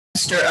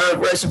of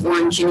reservoir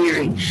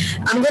engineering.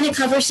 I'm going to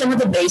cover some of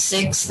the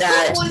basics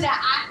that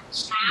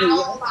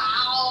it'll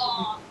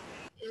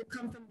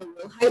come from the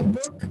Wilhite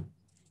book.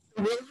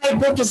 The Wilhite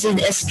book is an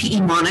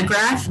SPE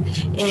monograph,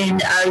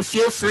 and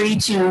feel free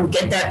to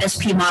get that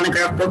SPE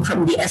monograph book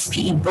from the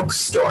SPE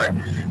bookstore.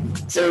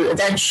 So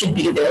that should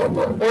be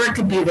available, or it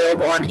could be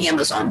available on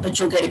Amazon, but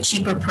you'll get a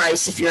cheaper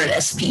price if you're an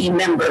SPE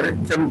member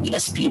from the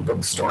SPE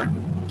bookstore.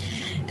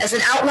 As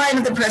an outline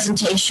of the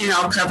presentation,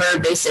 I'll cover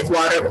basic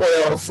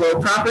water-oil flow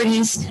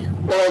properties,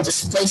 oil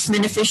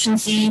displacement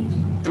efficiency,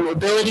 the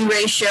mobility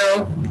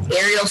ratio,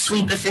 aerial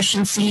sweep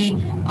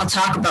efficiency. I'll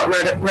talk about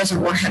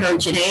reservoir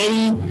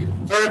heterogeneity,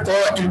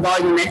 vertical and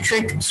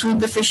volumetric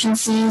sweep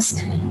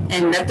efficiencies,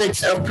 and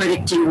methods of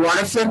predicting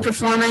water flow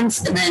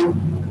performance, and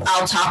then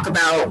I'll talk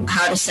about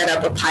how to set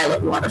up a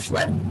pilot water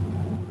flood.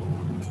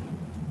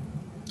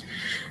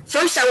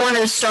 First, I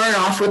wanted to start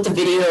off with the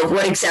video of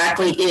what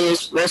exactly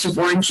is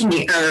reservoir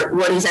engineering, or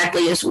what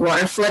exactly is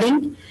water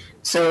flooding.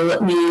 So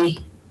let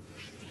me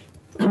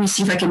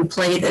see if I can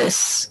play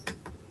this.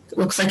 It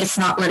looks like it's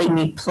not letting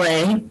me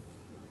play.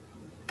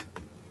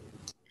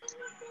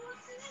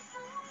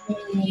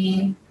 Give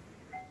me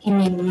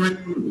 1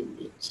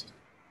 minute.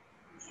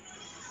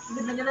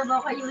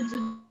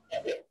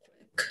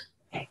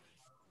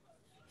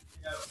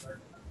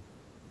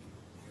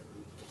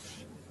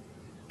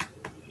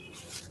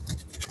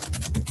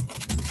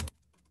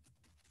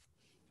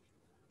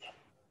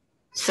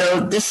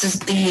 So this is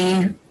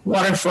the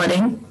water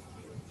flooding.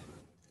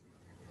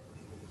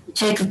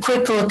 Take a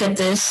quick look at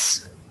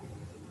this.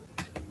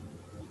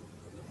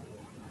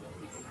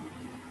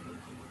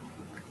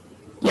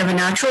 You have a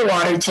natural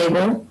water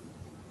table.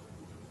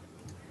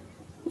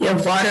 You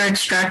have water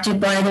extracted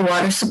by the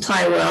water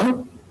supply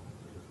well,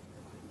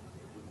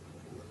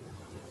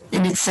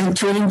 and it's sent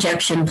to an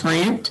injection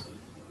plant.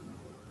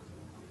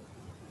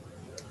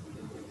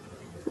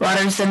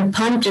 Water is then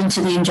pumped into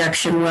the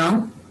injection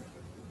well.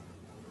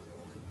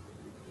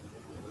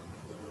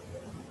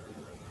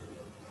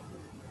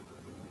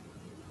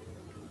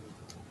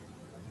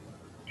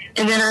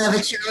 And then I have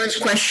a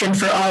challenge question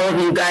for all of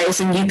you guys,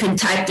 and you can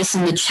type this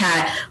in the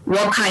chat.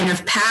 What kind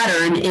of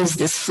pattern is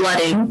this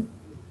flooding?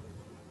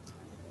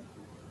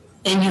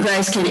 And you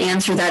guys can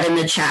answer that in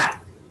the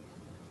chat.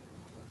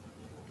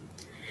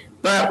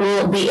 But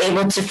we'll be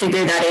able to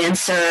figure that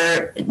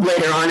answer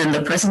later on in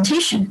the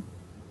presentation.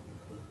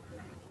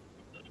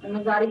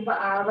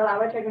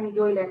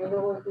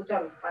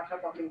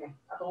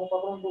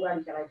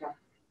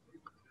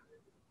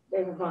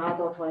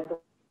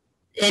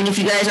 And if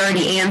you guys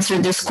already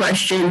answered this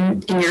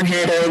question in your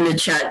head or in the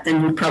chat,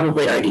 then you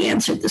probably already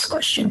answered this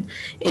question.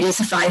 It is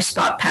a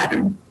 5-spot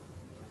pattern.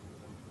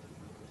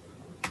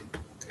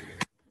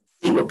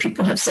 See what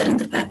people have said in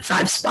the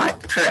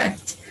 5-spot,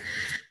 correct.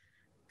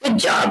 Good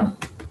job.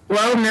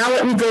 Well, now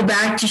let me go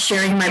back to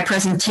sharing my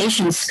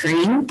presentation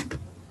screen.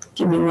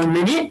 Give me 1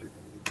 minute.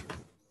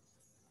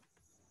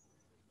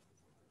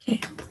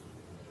 Okay.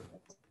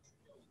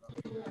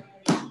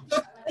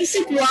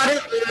 Basic water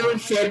oil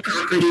flow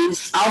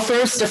properties. I'll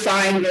first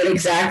define what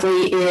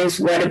exactly is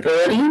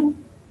wettability.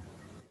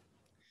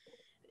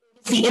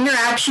 It's the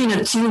interaction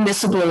of two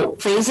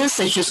miscible phases,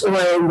 such as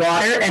oil and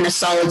water, and a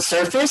solid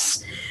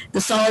surface.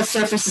 The solid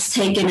surface is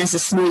taken as a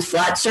smooth,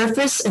 flat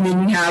surface, and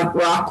then you have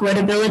rock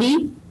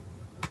wettability.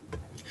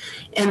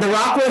 And the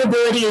rock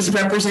wettability is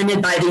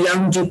represented by the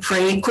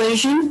Young-Dupré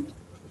equation,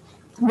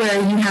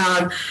 where you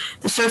have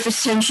the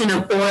surface tension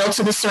of oil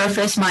to the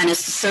surface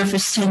minus the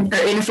surface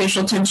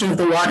interfacial tension of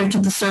the water to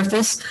the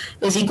surface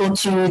is equal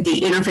to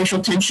the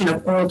interfacial tension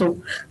of oil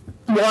to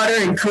water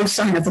and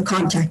cosine of the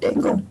contact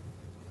angle.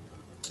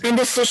 And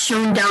this is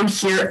shown down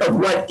here of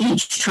what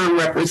each term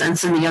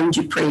represents in the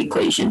Young-Dupré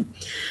equation,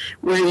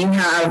 where you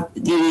have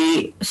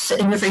the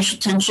interfacial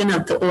tension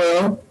of the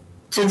oil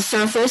to the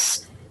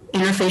surface,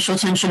 interfacial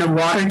tension of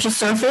water to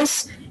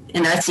surface,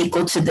 and that's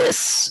equal to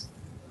this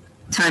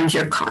times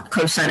your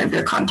cosine of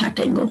your contact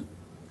angle.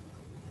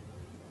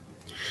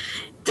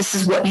 This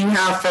is what you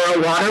have for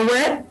a water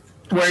wet,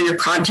 where your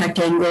contact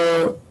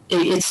angle,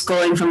 it's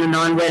going from the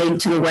non-wetting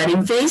to the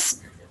wetting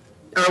phase,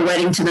 or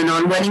wetting to the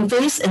non-wetting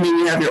phase, and then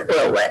you have your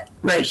oil wet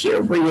right here,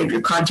 where you have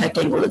your contact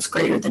angle that's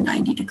greater than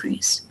 90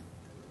 degrees.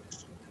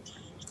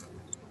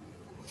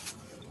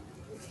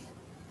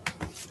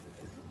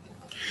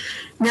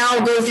 Now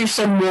I'll go through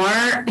some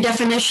more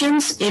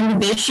definitions.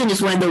 Imbibition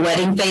is when the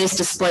wetting phase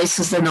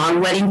displaces the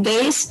non-wetting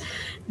phase.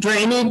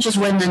 Drainage is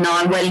when the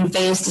non-wetting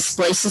phase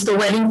displaces the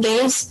wetting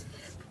phase.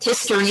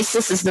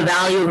 Hysteresis is the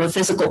value of a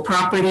physical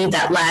property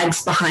that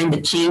lags behind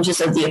the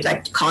changes of the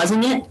effect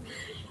causing it.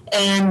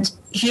 And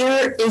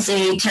here is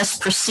a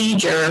test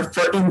procedure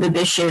for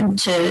imbibition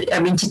to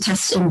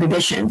test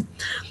imbibition.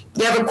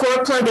 You have a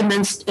core plug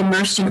immersed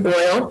in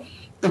oil.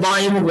 The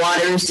volume of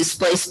water is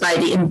displaced by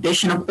the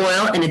imbibition of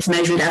oil, and it's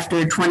measured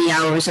after 20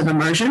 hours of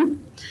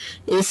immersion.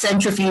 It is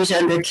centrifuged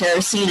under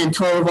kerosene, and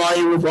total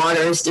volume of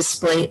water is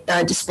displaced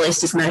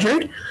as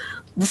measured.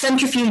 The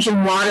centrifuge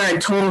in water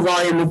and total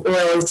volume of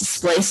oil is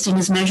displaced and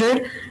is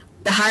measured.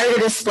 The higher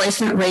the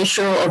displacement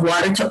ratio of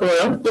water to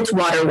oil, it's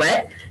water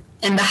wet.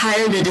 and the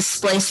higher the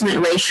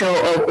displacement ratio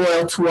of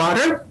oil to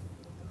water,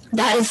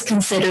 that is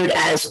considered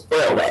as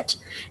oil wet.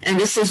 And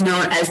this is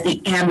known as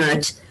the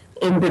AMIT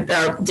in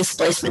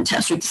displacement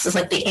test. This is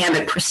like the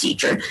AMIT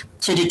procedure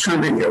to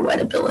determine your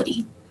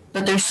wettability.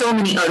 But there's so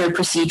many other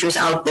procedures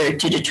out there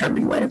to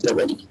determine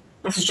wettability.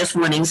 This is just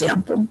one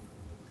example.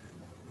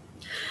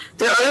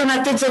 There are other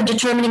methods of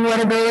determining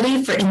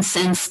wettability. For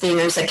instance,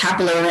 there's a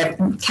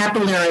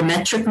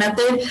capillarimetric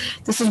method.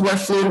 This is where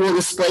fluid will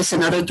displace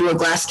another through a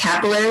glass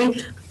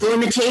capillary. The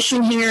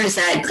limitation here is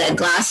that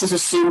glass is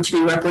assumed to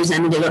be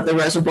representative of the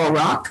reservoir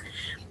rock.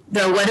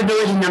 The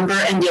wettability number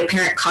and the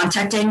apparent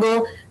contact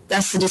angle,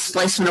 that's the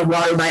displacement of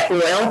water by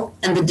oil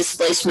and the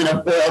displacement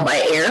of oil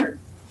by air.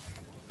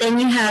 Then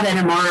you have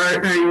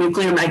NMR, or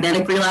nuclear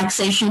magnetic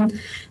relaxation.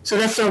 So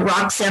that's a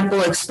rock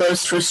sample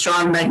exposed to a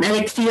strong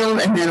magnetic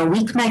field and then a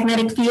weak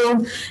magnetic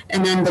field.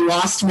 And then the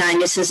lost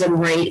magnetism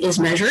rate is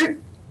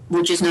measured,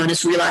 which is known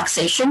as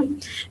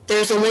relaxation.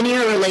 There's a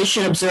linear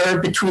relation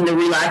observed between the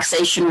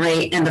relaxation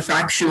rate and the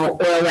fractional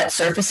oil wet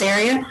surface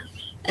area.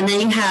 And then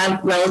you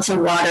have relative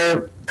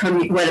water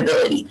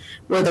wettability,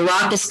 where the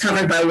rock is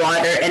covered by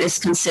water and is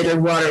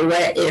considered water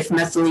wet if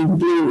methylene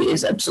blue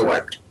is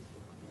absorbed.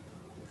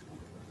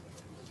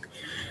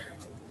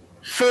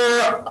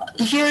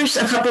 Here's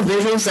a couple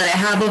visuals that I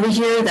have over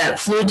here, that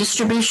fluid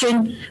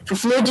distribution. For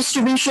fluid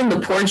distribution, the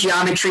pore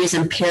geometry is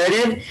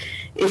imperative.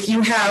 If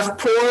you have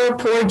poor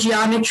pore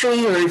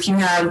geometry, or if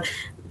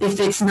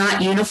it's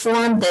not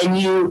uniform, then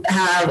you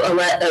have a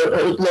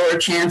lower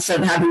chance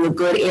of having a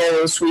good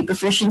aerial sweep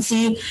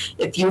efficiency.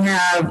 If you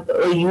have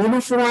a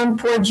uniform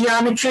pore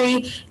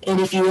geometry, and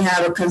if you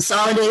have a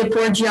consolidated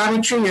pore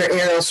geometry, your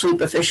aerial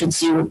sweep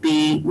efficiency would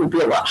be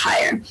a lot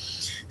higher.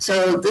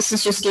 So this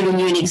is just giving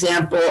you an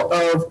example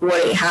of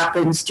what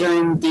happens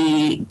during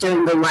the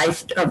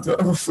life of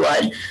a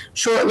flood.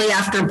 Shortly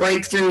after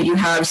breakthrough, you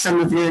have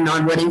some of your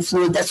non-wetting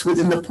fluid that's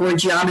within the pore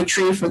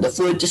geometry for the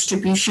fluid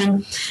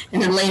distribution.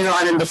 And then later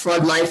on in the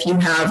flood life, you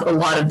have a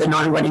lot of the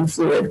non-wetting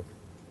fluid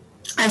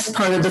as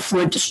part of the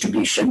fluid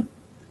distribution.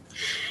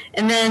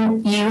 And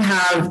then you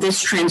have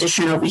this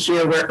transition over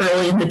here where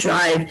early in the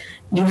drive,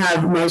 you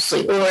have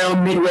mostly oil.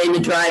 Midway in the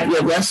drive, you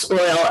have less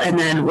oil. And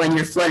then when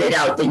you're flooded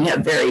out, then you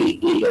have very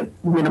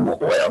minimal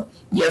oil.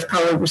 You have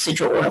probably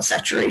residual oil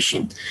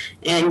saturation.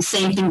 And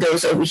same thing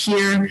goes over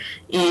here.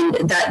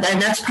 And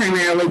that's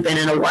primarily been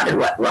in a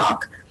water-wet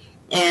rock.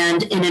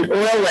 And in an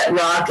oil-wet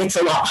rock, it's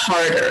a lot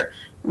harder,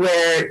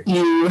 where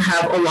you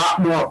have a lot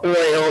more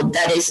oil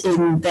that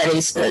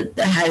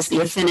has the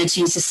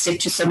affinity to stick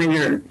to some of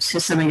your grains. To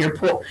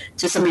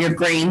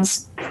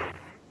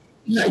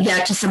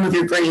some of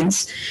your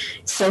grains.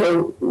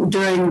 So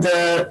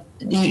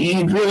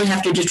you really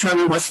have to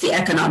determine what's the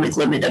economic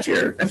limit of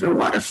your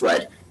water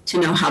flood to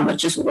know how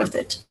much is worth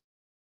it.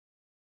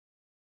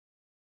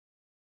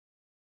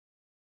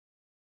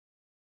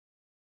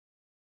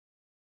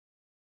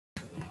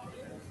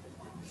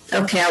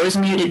 Okay, I was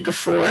muted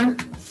before.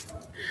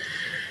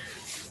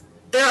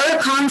 There are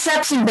other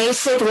concepts in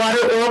basic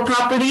water-oil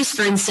properties.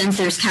 For instance,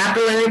 there's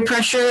capillary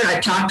pressure. I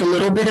talked a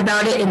little bit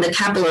about it in the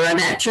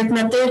capillarimetric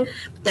method.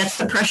 That's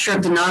the pressure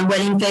of the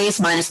non-wetting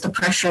phase minus the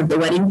pressure of the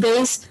wetting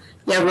phase.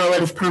 You have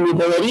relative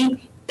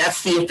permeability.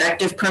 That's the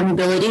effective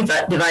permeability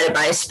divided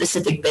by a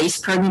specific base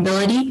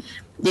permeability.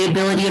 The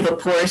ability of a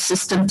porous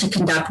system to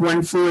conduct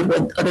one fluid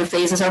when other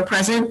phases are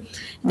present.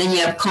 And then you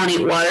have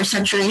connate water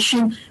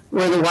saturation,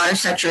 where the water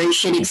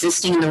saturation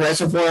existing in the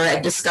reservoir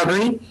at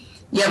discovery.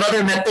 You have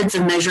other methods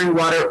of measuring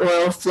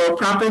water-oil flow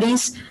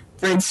properties.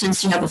 For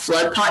instance, you have a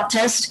flood pot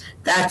test.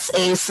 That's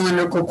a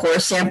cylindrical core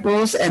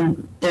samples,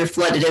 and they're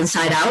flooded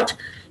inside out.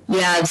 You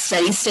have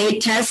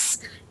steady-state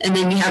tests, and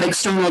then you have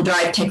external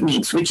drive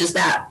techniques, which is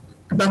that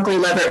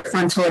Buckley-Leverett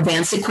frontal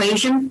advance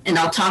equation. And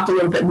I'll talk a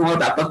little bit more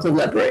about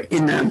Buckley-Leverett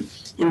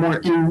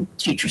in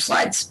future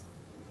slides,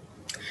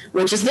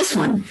 which is this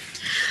one.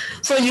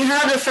 So you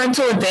have the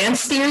frontal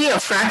advance theory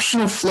of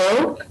fractional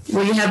flow,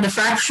 where you have the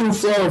fractional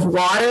flow of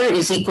water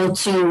is equal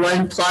to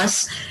 1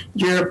 plus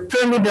your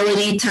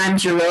permeability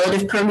times your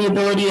relative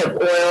permeability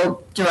of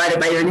oil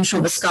divided by your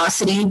initial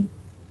viscosity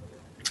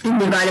and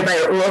divided by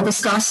your oil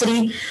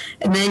viscosity.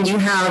 And then you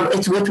have,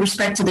 it's with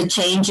respect to the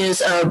changes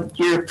of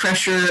your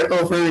pressure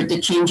over the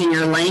change in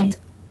your length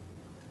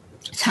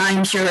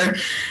times your,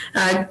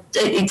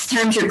 it's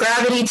times your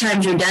gravity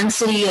times your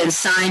density and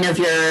sine of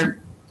your,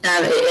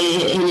 and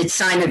it's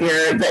sine of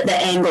the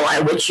angle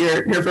at which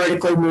you're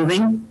vertically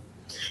moving,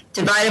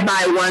 divided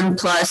by 1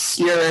 plus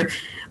your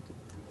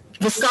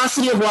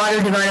viscosity of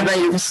water divided by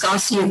your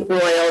viscosity of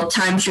oil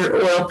times your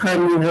oil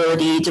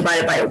permeability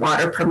divided by your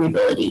water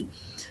permeability.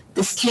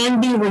 This can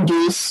be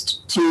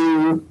reduced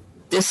to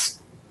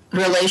this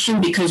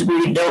relation because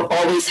we don't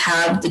always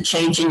have the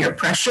change in your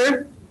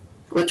pressure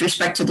with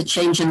respect to the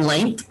change in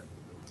length.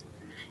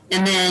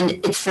 And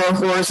then it's for a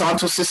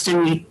horizontal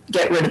system, you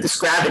get rid of this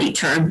gravity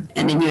term,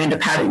 and then you end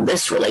up having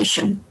this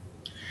relation.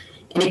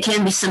 And it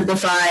can be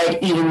simplified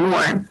even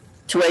more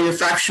to where your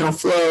fractional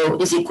flow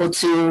is equal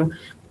to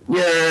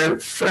your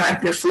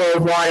flow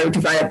of water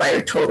divided by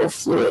your total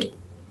fluid.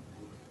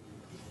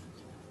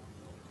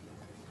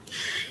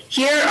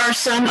 Here are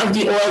some of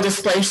the oil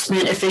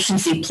displacement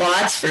efficiency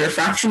plots for your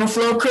fractional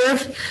flow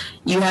curve.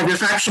 You have your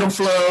fractional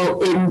flow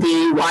in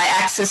the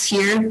y-axis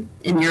here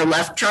in your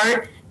left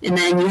chart, and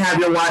then you have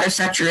your water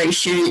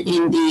saturation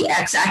in the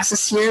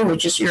x-axis here,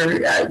 which is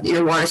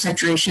your water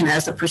saturation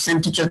as a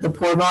percentage of the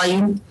pore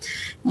volume.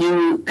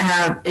 You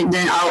have, and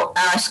then I'll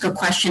ask a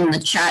question in the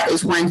chat: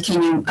 is when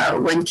can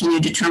you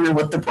determine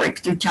what the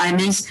breakthrough time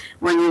is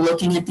when you're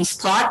looking at these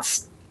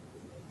plots?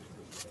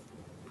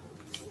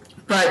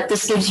 But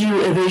this gives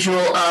you a visual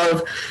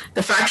of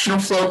the fractional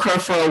flow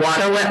curve for a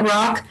water-wet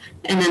rock,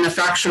 and then the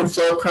fractional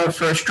flow curve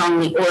for a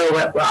strongly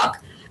oil-wet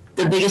rock.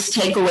 The biggest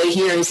takeaway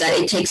here is that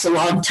it takes a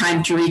long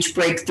time to reach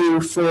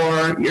breakthrough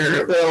for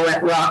your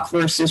oil-wet rock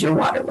versus your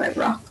water-wet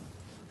rock.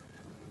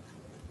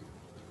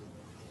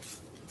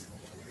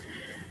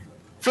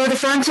 For the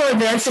frontal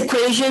advance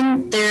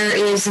equation, there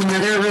is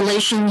another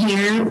relation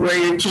here where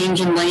your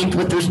change in length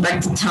with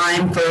respect to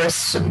time for a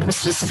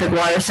specific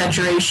water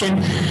saturation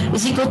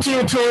is equal to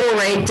your total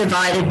rate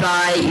divided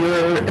by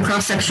your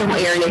cross-sectional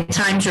area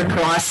times your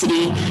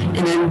porosity,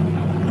 and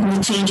then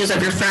the changes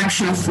of your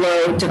fractional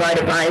flow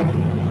divided by,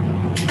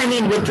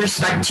 with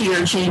respect to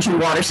your change in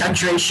water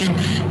saturation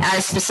at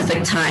a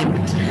specific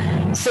time.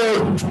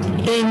 So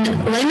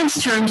in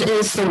layman's terms, it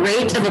is the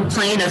rate of a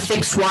plane of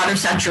fixed water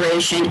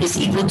saturation is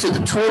equal to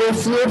the total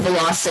fluid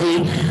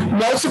velocity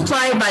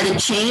multiplied by the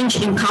change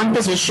in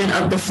composition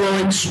of the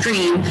flowing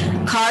stream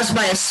caused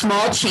by a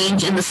small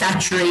change in the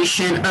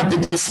saturation of the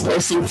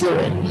displacing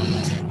fluid.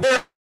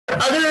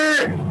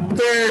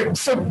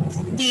 So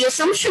the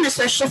assumption,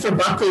 especially for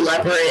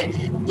Buckley-Leverett,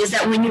 is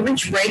that when you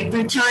reach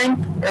breakthrough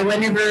time, or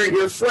whenever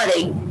you're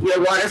flooding,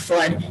 your water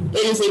flood,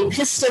 it is a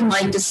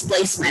piston-like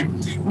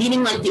displacement,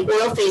 meaning like the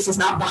oil phase is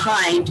not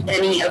behind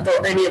any of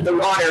the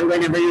water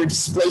whenever you're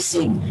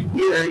displacing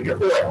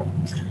your oil.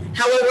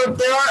 However,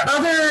 there are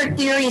other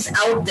theories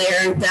out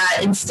there that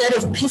instead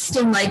of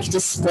piston-like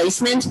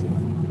displacement,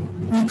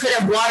 you could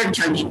have water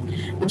turning,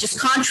 which is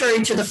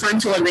contrary to the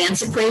frontal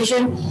advance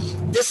equation.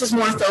 This is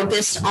more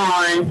focused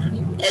on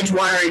edge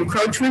water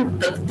encroachment,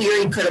 but the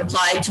theory could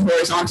apply to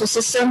horizontal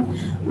system.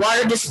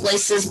 Water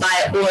displaces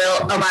by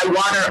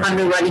water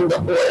underrunning the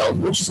oil,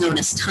 which is known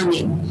as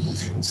tonguing.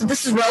 So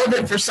this is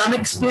relevant for some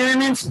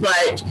experiments,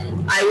 but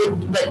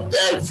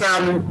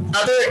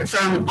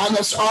from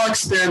almost all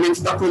experiments,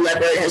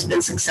 Buckley-Leverett has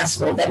been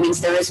successful. That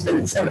means there has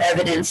been some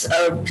evidence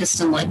of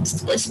piston-like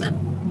displacement.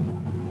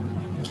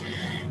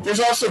 There's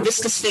also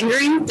viscous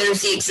fingering.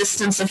 There's the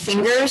existence of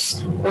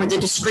fingers or the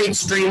discrete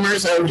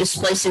streamers of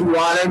displacing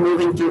water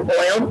moving through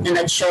oil, and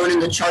that's shown in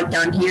the chart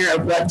down here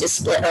of what this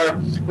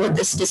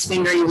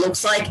disfingering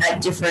looks like at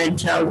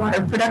different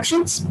water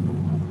productions.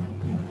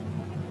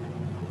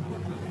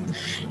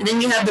 And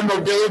then you have the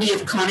mobility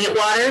of connate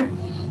water,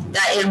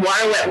 that in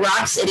water-wet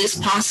rocks, it is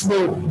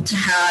possible to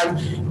have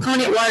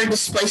connate water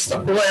displace the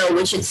oil,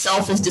 which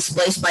itself is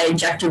displaced by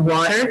injected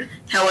water.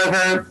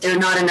 However, there are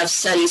not enough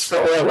studies for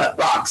oil-wet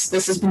rocks.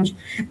 This has been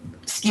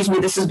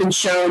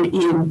shown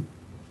in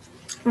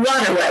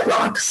water-wet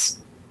rocks.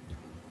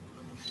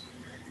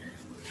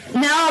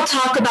 Now I'll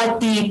talk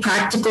about the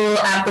practical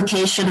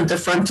application of the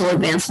frontal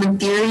advancement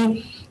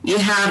theory. You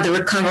have the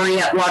recovery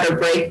at water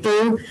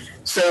breakthrough.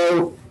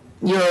 So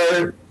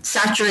your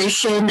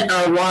saturation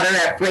of water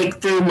at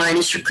breakthrough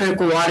minus your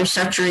critical water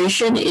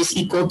saturation is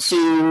equal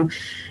to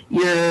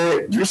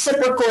your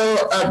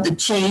reciprocal of the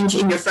change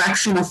in your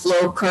fractional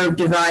flow curve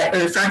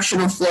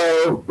fractional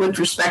flow with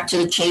respect to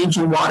the change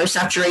in water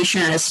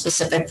saturation at a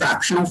specific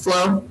fractional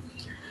flow.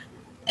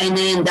 And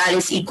then that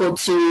is equal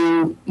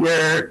to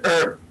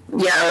that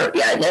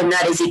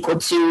is equal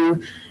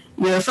to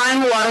your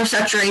final water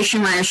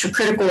saturation minus your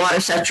critical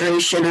water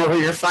saturation over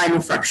your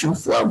final fractional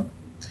flow.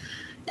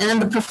 And then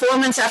the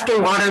performance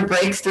after water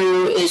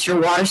breakthrough is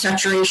your water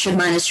saturation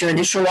minus your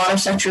initial water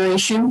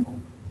saturation.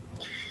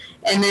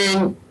 And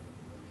then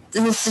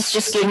this is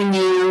just giving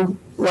you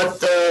what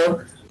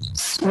the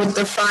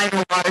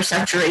final water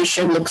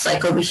saturation looks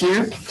like over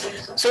here.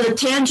 So the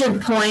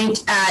tangent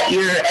point at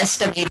your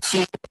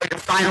SW2, or your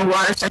final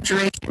water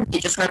saturation,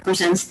 it just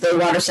represents the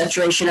water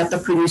saturation at the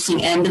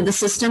producing end of the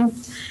system.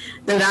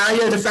 The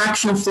value of the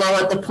fractional flow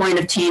at the point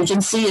of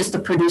tangency is the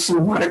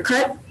producing water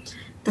cut.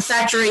 The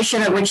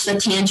saturation at which the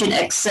tangent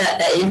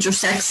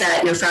intersects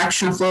at your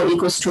fractional flow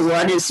equals to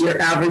 1 is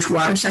your average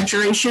water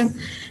saturation.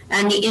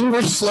 And the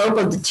inverse slope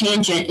of the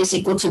tangent is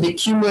equal to the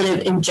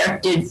cumulative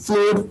injected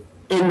fluid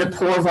in the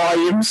pore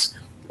volumes,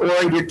 or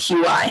your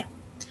QI.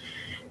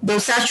 The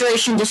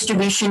saturation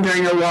distribution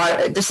during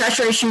your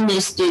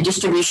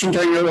distribution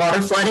during your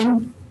water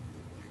flooding.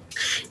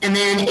 And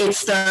then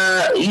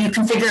you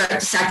can figure out the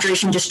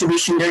saturation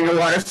distribution during your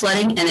water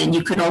flooding, and then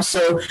you can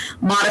also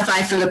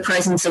modify for the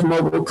presence of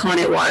mobile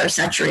connate water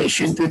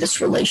saturation through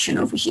this relation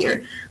over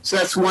here. So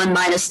that's 1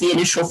 minus the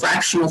initial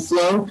fractional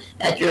flow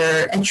at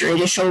your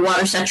initial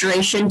water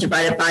saturation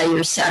divided by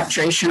your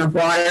saturation of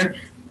water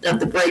of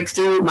the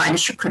breakthrough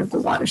minus your critical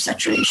water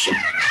saturation.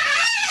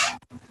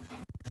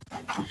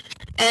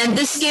 And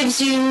this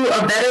gives you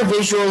a better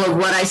visual of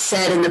what I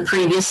said in the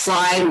previous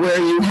slide, where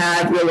you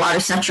have your water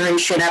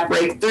saturation at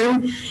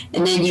breakthrough,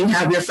 and then you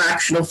have your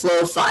fractional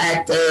flow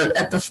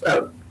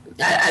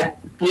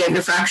you have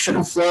your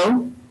fractional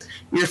flow,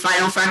 your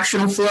final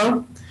fractional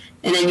flow,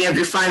 and then you have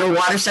your final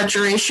water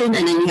saturation,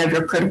 and then you have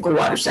your critical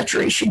water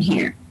saturation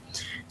here.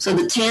 So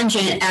the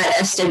tangent at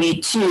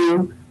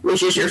SW2,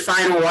 which is your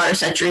final water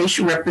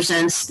saturation,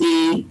 represents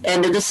the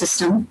end of the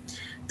system.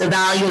 The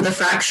value of the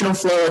fractional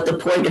flow at the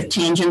point of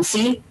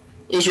tangency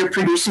is your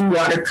producing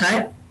water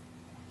cut.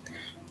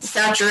 The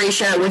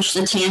saturation at which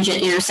the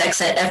tangent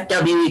intersects at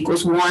FW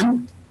equals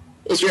 1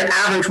 is your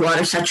average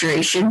water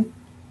saturation.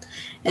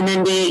 And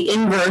then the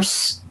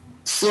inverse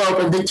slope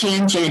of the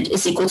tangent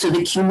is equal to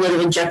the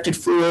cumulative injected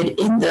fluid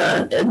in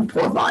the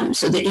pore volume.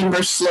 So the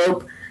inverse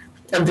slope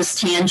of this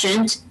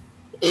tangent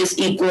is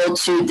equal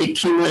to the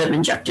cumulative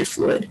injected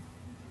fluid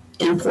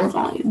in pore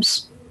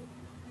volumes.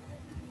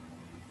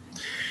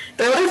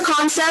 There are other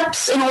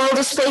concepts in oil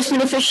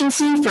displacement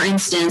efficiency. For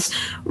instance,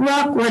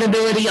 rock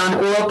wettability on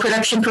oil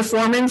production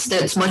performance,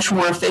 that's much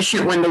more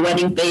efficient when the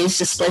wetting phase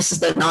displaces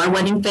the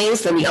non-wetting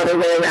phase than the other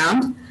way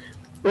around.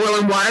 Oil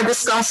and water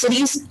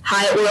viscosities,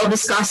 high oil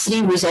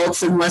viscosity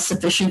results in less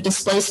efficient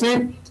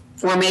displacement,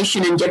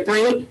 formation and dip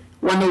rate.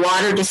 When the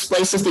water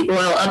displaces the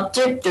oil up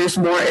dip, there's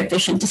more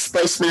efficient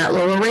displacement at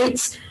lower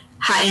rates,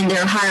 and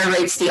there are higher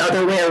rates the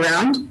other way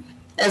around.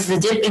 As the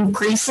dip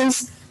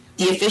increases,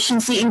 the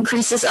efficiency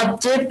increases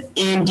up dip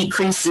and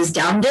decreases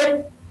down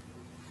dip.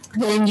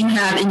 Then you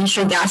have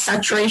initial gas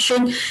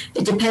saturation.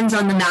 It depends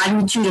on the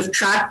magnitude of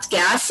trapped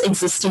gas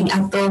existing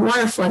at the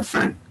water flood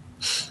front.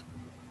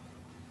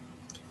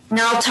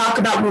 Now I'll talk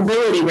about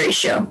mobility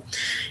ratio.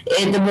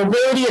 The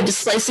mobility of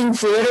displacing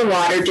fluid or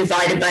water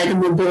divided by the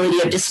mobility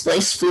of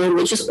displaced fluid,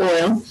 which is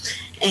oil.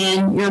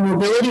 And your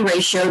mobility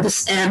ratio,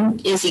 this M,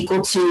 is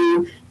equal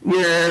to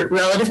your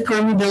relative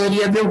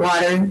permeability of your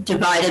water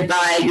divided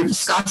by your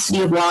viscosity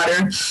of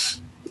water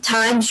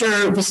times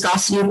your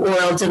viscosity of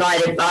oil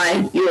divided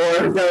by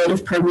your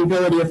relative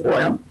permeability of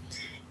oil.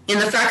 In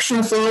the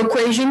fractional flow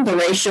equation, the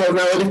ratio of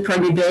relative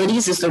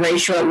permeabilities is the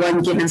ratio at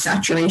one given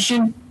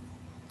saturation,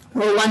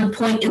 or one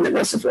point in the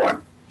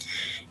reservoir.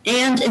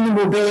 And in the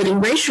mobility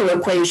ratio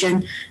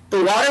equation,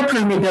 the water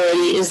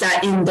permeability is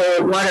that in the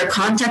water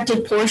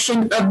contacted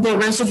portion of the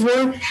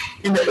reservoir,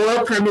 and the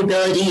oil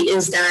permeability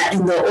is that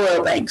in the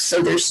oil bank.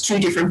 So there's two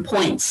different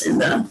points in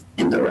the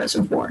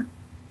reservoir.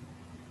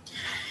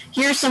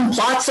 Here's some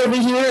plots over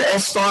here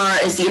as far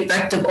as the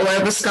effect of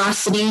oil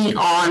viscosity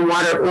on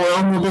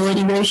water-oil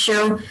mobility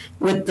ratio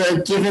with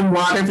the given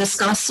water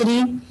viscosity.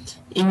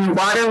 In your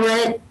water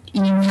wet,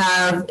 you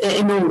have,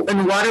 in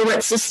the water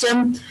wet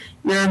system,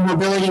 your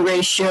mobility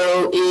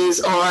ratio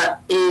is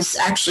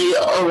actually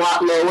a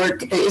lot lower,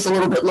 is a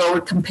little bit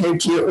lower compared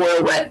to your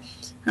oil wet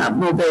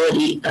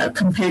mobility,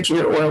 compared to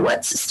your oil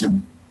wet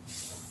system.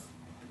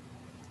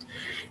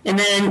 And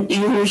then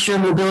here's your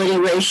mobility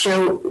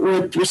ratio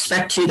with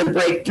respect to the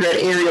breakthrough at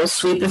aerial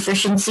sweep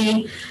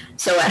efficiency.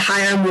 So at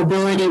higher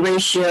mobility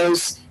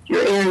ratios,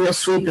 your aerial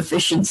sweep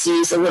efficiency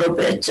is a little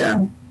bit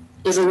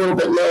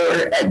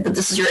lower, but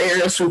this is your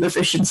aerial sweep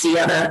efficiency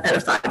at a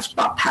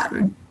 5-spot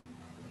pattern.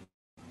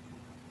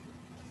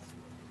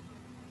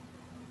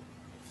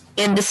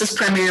 And this is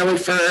primarily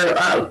for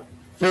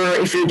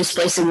if you're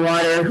displacing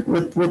water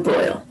with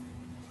oil.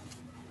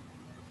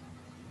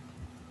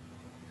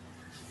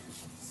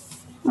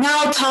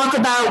 Now I'll talk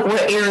about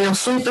what aerial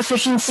sweep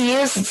efficiency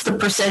is. It's the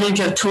percentage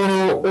of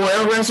total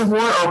oil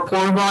reservoir or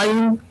pore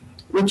volume,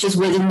 which is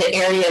within the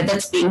area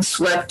that's being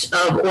swept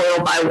of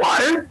oil by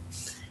water.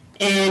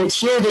 And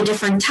here are the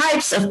different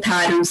types of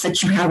patterns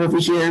that you have over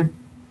here.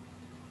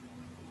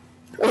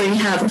 Or you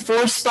have a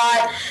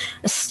 4-spot,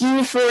 a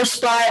skewed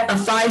 4-spot, a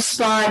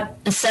 5-spot,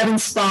 a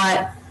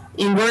 7-spot,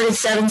 inverted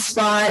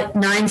 7-spot,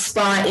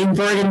 9-spot,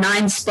 inverted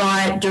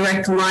 9-spot,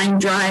 direct line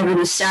drive, and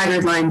a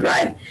staggered line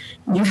drive.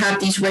 You have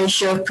these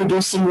ratio of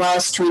producing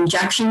wells to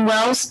injection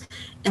wells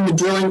and the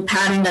drilling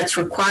pattern that's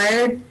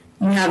required.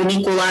 You have an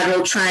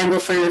equilateral triangle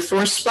for your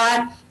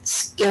 4-spot,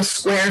 a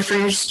square for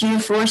your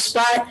skewed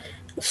 4-spot,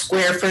 a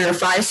square for your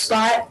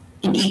 5-spot,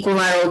 an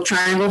equilateral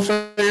triangle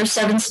for your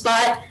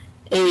 7-spot,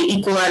 a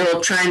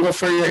equilateral triangle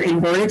for your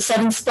inverted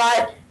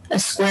 7-spot, a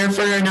square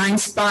for your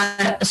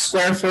 9-spot, a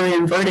square for your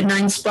inverted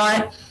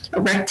 9-spot,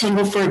 a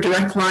rectangle for a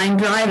direct line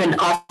drive, and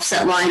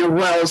offset line of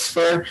wells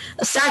for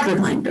a staggered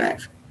line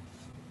drive.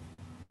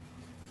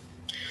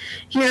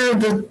 Here are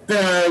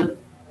the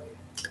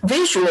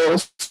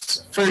visuals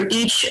for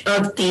each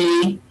of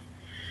the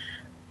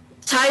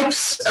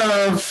types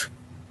of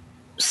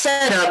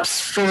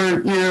setups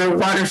for your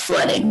water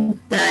flooding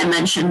that I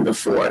mentioned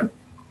before.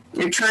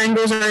 Your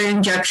triangles are your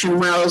injection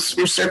wells,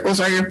 your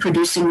circles are your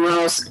producing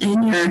wells,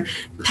 and your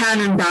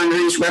pattern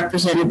boundaries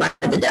represented by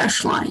the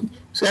dashed line.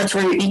 So that's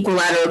where your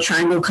equilateral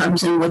triangle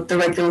comes in with the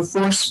regular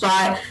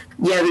 4-spot.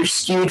 You have your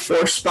skewed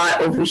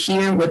 4-spot over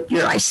here with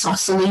your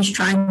isosceles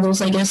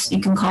triangles, I guess you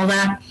can call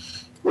that.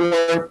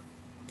 Or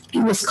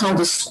it was called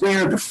a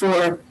square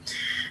before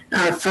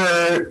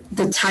for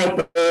the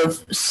type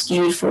of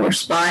skewed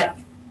 4-spot.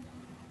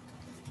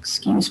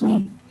 excuse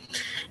me.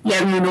 You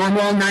have your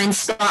normal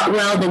 9-spot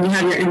well, then you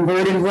have your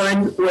inverted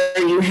one where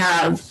you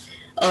have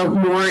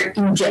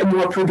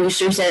more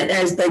producers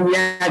as then you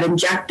have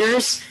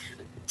injectors.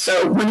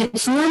 So when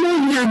it's normal,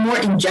 you have more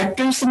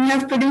injectors than you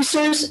have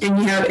producers, and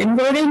you have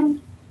inverted,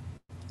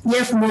 you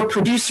have more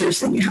producers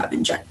than you have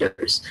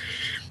injectors.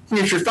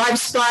 Here's your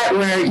 5-spot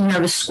where you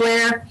have a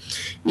square,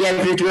 you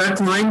have your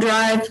direct line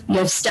drive, you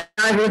have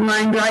staggered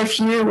line drive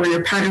here where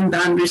your pattern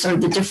boundaries are in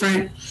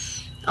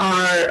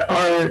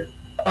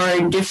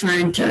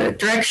different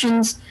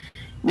directions.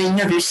 Then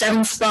you have your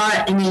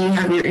 7-spot, and then you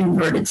have your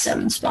inverted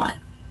 7-spot.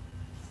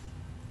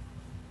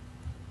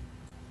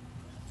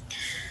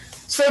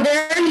 So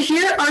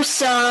here are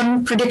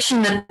some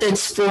prediction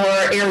methods for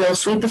aerial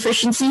sweep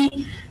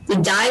efficiency. The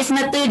DIES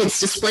method, it's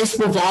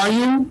displaceable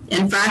volume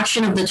and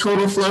fraction of the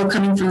total flow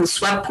coming from the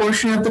swept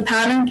portion of the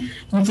pattern.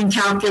 You can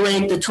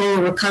calculate the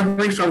total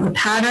recovery from the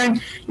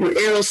pattern, your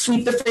aerial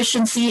sweep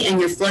efficiency, and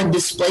your flood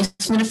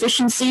displacement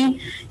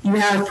efficiency. You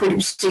have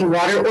producing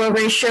water oil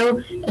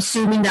ratio,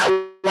 assuming that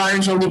water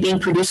is only being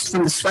produced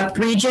from the swept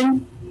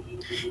region.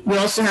 You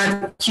also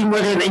have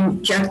cumulative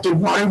injected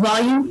water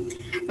volume.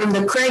 From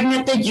the Craig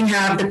method, you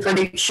have the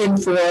prediction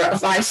for a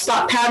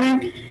 5-spot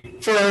pattern.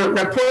 For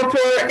Rapport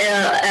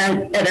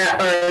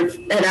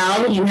et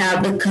al., you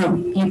have you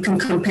can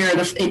compare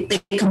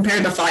they compare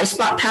the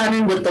 5-spot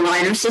pattern with the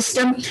liner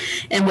system,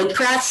 and with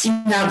Kratz, you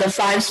have the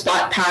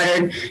 5-spot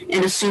pattern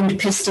and assumed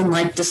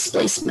piston-like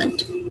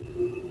displacement.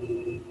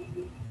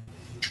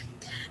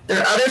 There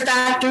are other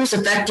factors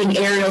affecting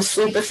aerial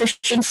sweep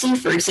efficiency.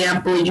 For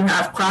example, you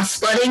have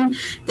cross-flooding,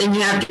 then you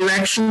have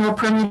directional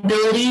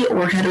permeability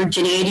or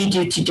heterogeneity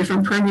due to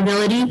different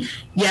permeability.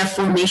 You have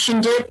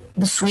formation dip,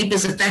 the sweep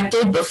is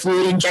affected, but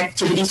fluid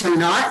injectivities are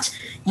not.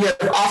 You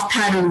have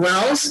off-pattern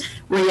wells,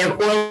 where you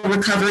have oil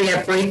recovery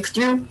at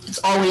breakthrough. It's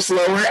always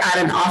lower at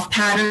an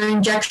off-pattern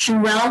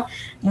injection well.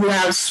 You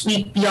have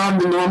sweep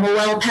beyond the normal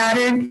well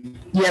pattern.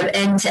 You have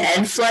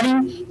end-to-end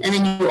flooding, and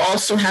then you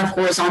also have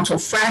horizontal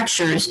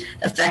fractures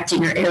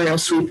affecting your aerial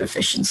sweep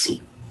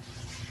efficiency.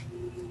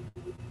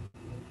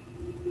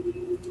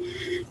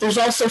 There's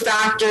also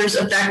factors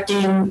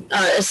affecting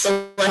a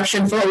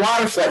selection for a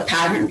water flood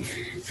pattern.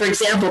 For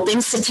example,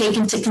 things to take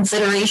into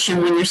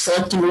consideration when you're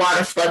selecting a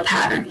water flood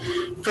pattern.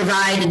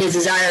 Provide a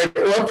desired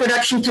oil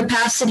production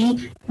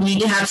capacity. You need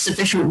to have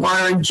sufficient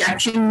water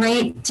injection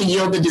rate to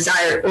yield the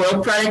desired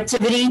oil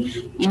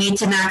productivity. You need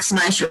to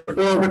maximize your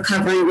oil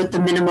recovery with the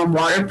minimum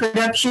water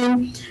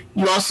production.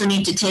 You also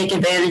need to take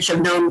advantage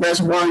of known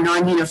reservoir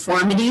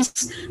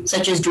non-uniformities,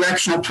 such as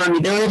directional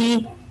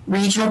permeability,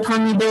 regional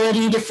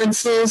permeability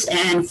differences,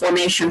 and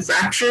formation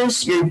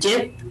fractures, your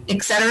dip,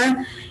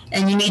 etc.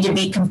 And you need to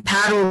be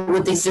compatible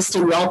with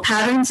existing well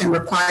patterns and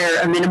require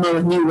a minimum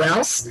of new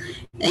wells.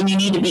 And you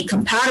need to be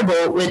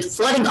compatible with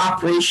flooding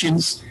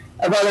operations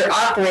of other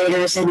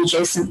operators and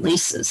adjacent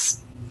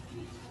leases.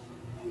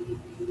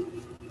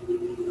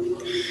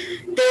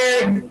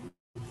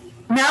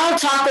 Now I'll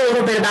talk a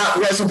little bit about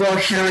reservoir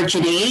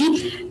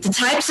heterogeneity. The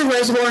types of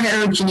reservoir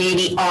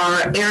heterogeneity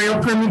are aerial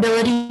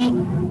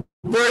permeability,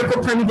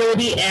 vertical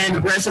permeability,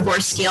 and reservoir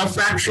scale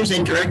fractures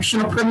and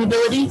directional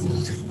permeability.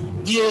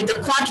 The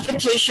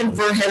quantification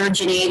for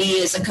heterogeneity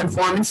is a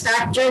conformance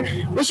factor,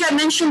 which I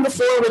mentioned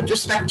before with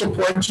respect to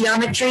pore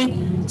geometry.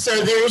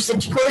 So there's a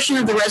portion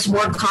of the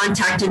reservoir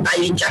contacted by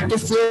the injected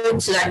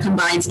fluid, so that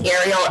combines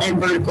aerial and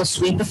vertical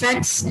sweep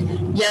effects.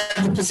 You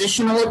have the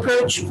positional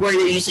approach, where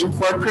you're using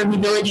core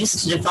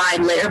permeabilities to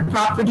define layer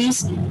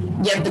properties.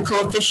 You have the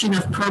coefficient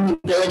of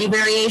permeability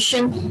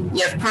variation.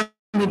 You have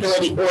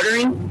permeability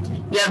ordering.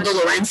 You have the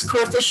Lorentz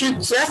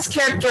coefficient. So that's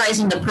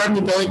characterizing the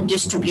permeability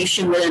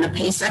distribution within a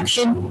pay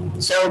section.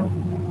 So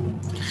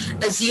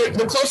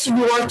the closer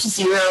you are to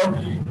 0,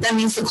 that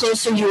means the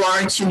closer you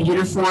are to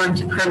uniform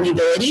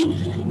permeability.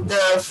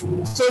 The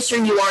closer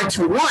you are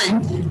to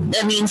 1,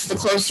 that means the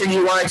closer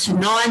you are to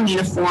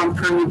non-uniform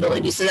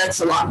permeability. So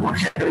that's a lot more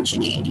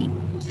heterogeneity.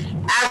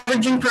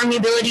 Averaging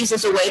permeabilities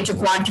is a way to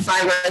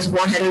quantify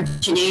reservoir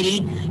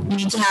heterogeneity. You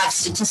need to have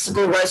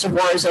statistical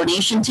reservoir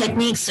zonation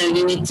techniques, so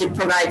you need to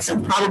provide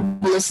some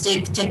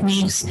probabilistic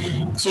techniques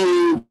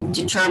to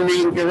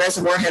determine your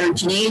reservoir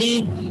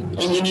heterogeneity,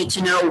 and you need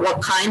to know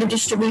what kind of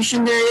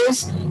distribution there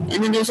is.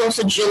 And then there's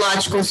also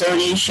geological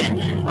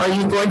zonation. Are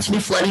you going to be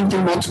flooding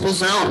through multiple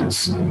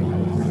zones?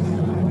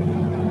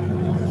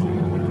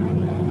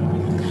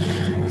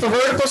 For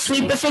vertical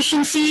sweep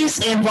efficiencies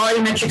and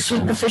volumetric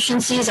sweep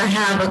efficiencies, I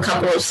have a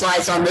couple of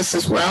slides on this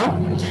as well.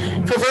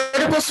 For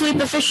vertical sweep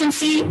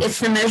efficiency, it's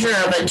the measure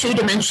of a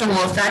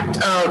two-dimensional effect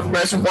of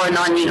reservoir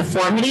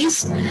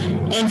non-uniformities.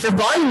 And for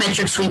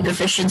volumetric sweep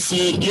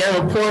efficiency, you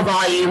have a pore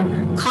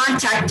volume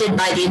contacted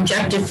by the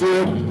injected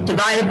fluid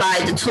divided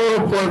by the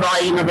total pore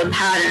volume of a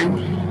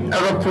pattern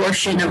of a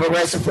portion of a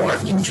reservoir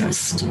of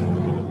interest.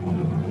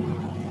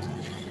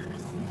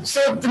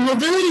 So the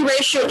mobility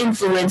ratio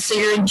influence, so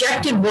your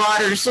injected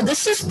water, so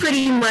this is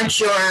pretty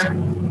much your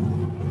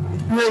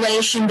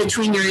relation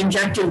between your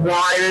injected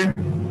water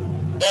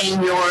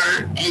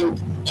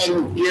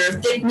and your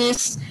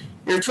thickness.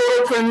 your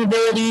total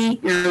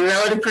permeability, your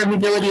relative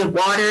permeability of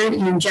water,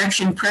 your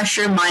injection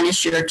pressure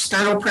minus your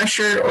external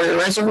pressure or your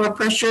reservoir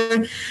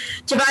pressure,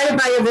 divided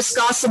by your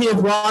viscosity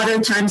of water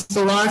times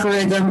the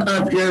logarithm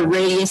of your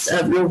radius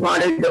of your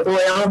water to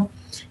oil,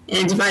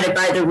 and divided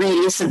by the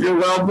radius of your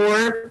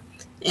wellbore,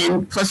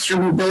 and plus your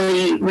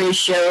mobility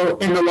ratio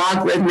and the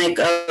logarithmic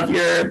of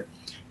your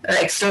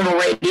external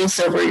radius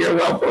over your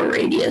wellbore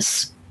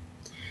radius.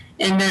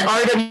 And then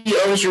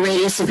RWO is your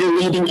radius of your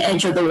leading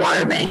edge of the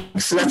water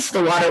bank. So that's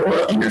the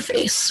water-oil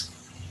interface.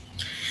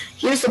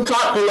 Here's the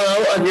plot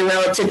below of your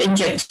relative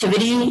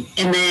injectivity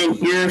and then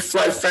your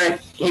flood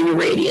front and your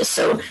radius.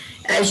 So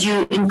as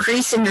you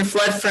increase in your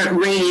flood front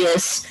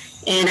radius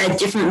and at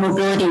different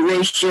mobility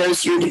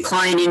ratios, you're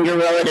declining your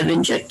relative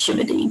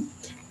injectivity.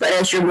 But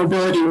as your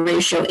mobility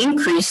ratio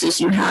increases,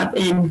 you have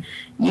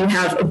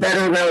a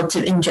better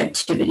relative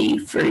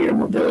injectivity for your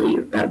mobility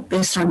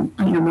based on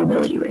your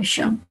mobility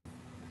ratio.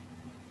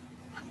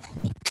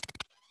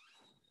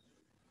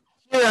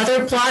 Here are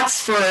other plots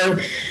for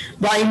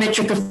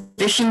volumetric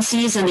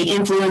efficiencies and the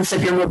influence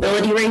of your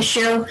mobility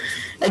ratio.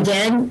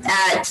 Again,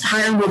 at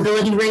higher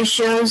mobility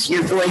ratios,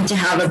 you're going to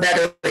have a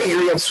better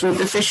aerial sweep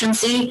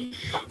efficiency.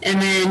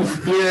 And then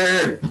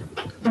your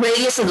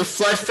radius of the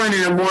flood front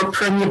in a more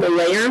permeable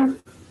layer.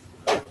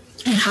 At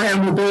higher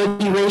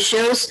mobility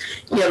ratios,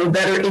 you have a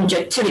better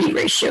injectivity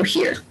ratio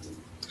here.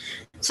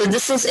 So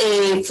this is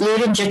a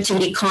fluid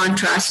injectivity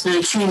contrast in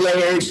a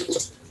two-layered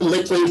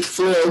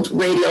liquid-fluid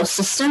radial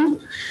system.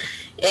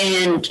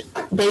 And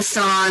based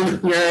on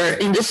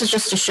and this is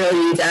just to show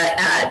you that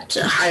at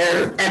a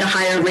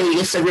higher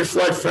radius of your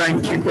flood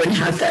front, you're going to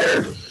have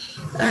better,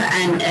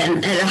 and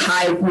at a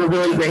high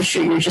mobility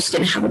ratio, you're just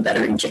going to have a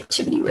better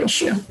injectivity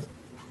ratio.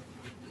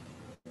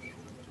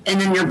 And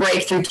then your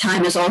breakthrough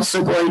time is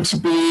also going to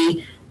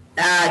be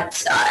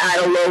at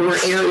a lower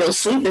aerial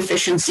sweep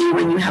efficiency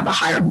when you have a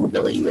higher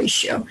mobility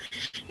ratio.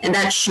 And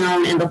that's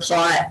shown in the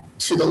plot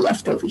to the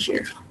left over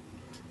here.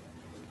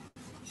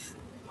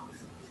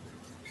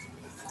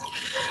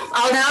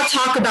 I'll now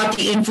talk about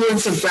the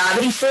influence of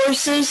gravity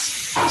forces.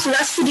 So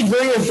that's the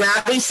degree of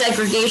gravity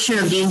segregation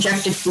of the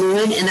injected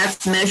fluid, and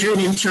that's measured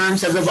in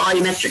terms of the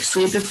volumetric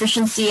sweep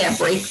efficiency at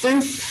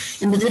breakthrough.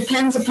 And it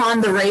depends upon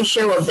the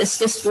ratio of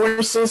viscous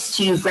forces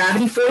to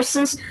gravity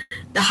forces.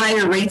 The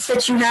higher rates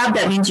that you have,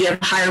 that means you have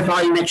higher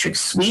volumetric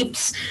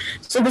sweeps.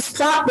 So this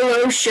plot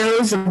below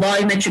shows the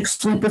volumetric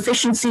sweep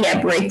efficiency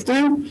at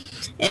breakthrough.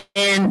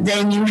 And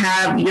then you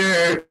have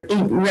your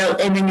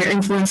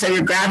influence of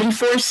your gravity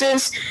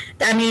forces.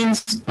 That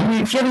means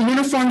if you have a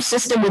uniform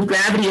system with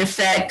gravity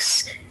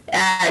effects,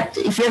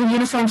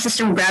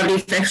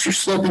 you're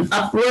sloping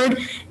upward,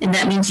 and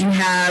that means you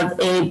have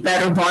a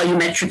better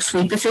volumetric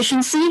sweep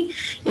efficiency.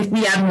 If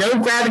we have no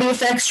gravity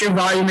effects, your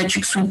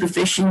volumetric sweep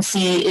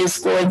efficiency is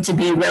going to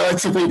be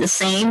relatively the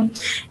same.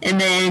 And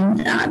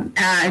then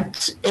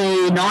at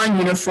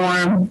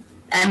non-uniform,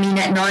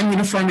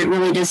 it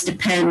really does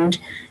depend.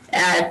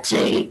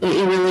 It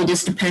really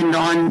does depend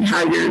on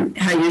how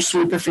your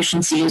sweep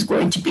efficiency is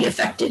going to be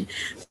affected.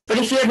 But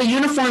if you have a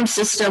uniform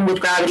system with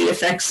gravity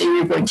effects, then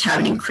you're going to have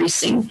an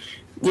increasing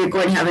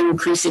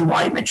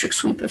volumetric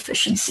sweep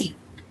efficiency.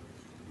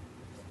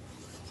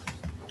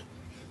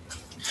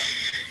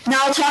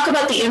 Now I'll talk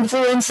about the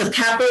influence of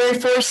capillary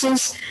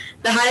forces.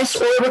 The highest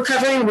oil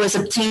recovery was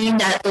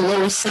obtained at the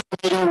lowest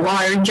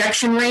water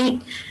injection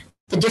rate.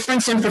 The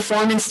difference in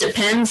performance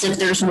depends if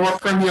there's more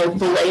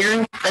permeable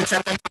layer that's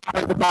at the top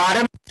or the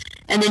bottom.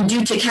 And then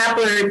due to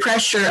capillary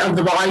pressure of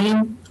the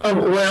volume of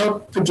oil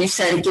produced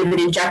at a given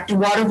injected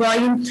water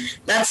volume,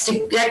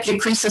 that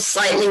decreases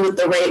slightly with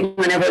the rate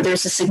whenever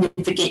there's a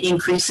significant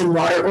increase in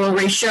water-oil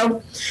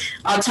ratio.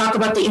 I'll talk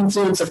about the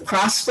influence of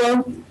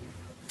crossflow.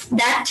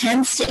 That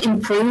tends to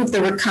improve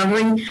the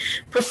recovery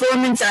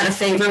performance at a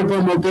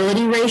favorable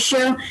mobility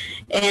ratio,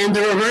 and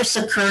the reverse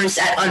occurs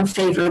at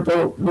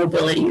unfavorable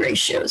mobility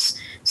ratios.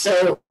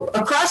 So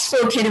a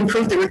crossflow can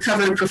improve the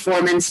recovery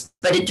performance,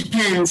 but it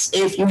depends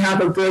if you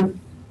have a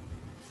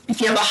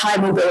high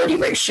mobility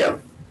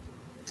ratio.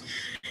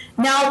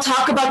 Now I'll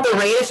talk about the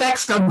rate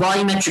effects on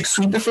volumetric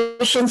sweep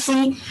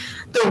efficiency.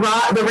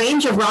 The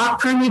range of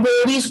rock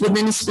permeabilities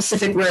within a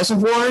specific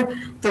reservoir.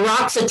 The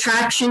rock's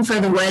attraction for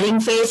the wetting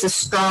phase is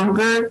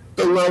stronger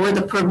the lower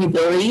the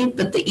permeability,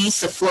 but the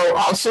ease of flow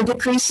also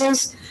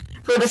decreases.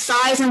 For the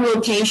size and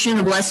location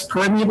of less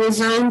permeable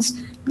zones,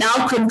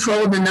 now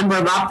control the number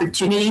of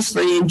opportunities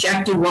for the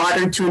injected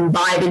water to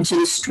imbibe into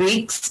the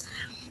streaks.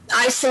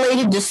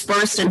 Isolated,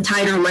 dispersed, and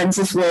tighter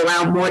lenses will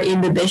allow more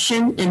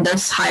inhibition, and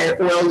thus higher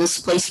oil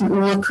displacement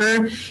will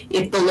occur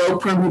if the low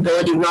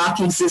permeability rock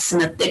exists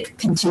in a thick,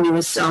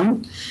 continuous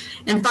zone.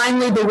 And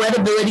finally, the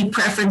wettability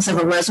preference of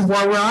a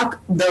reservoir rock.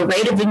 The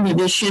rate of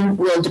inhibition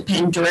will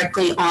depend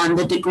directly on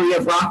the degree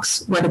of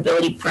rock's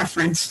wettability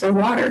preference for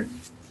water.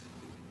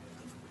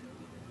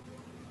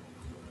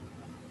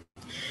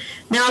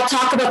 Now I'll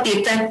talk about the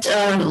effect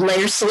of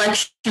layer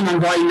selection on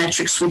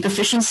volumetric sweep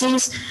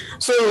efficiencies.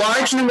 So a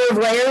large number of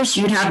layers,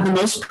 you'd have the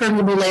most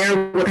permeable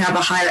layer would have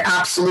a higher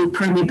absolute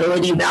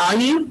permeability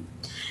value.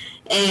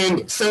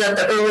 and so that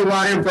the early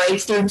water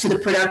breakthrough to the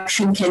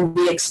production can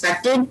be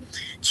expected.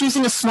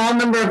 Choosing a small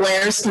number of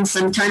layers can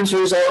sometimes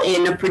result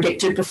in a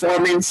predicted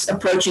performance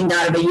approaching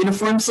that of a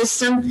uniform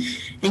system,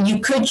 and you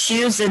could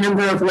choose a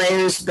number of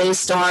layers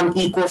based on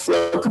equal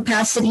flow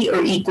capacity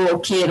or equal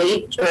K of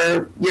H,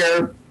 or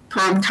your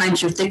perm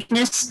times your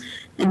thickness,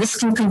 and this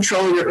can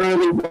control your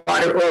early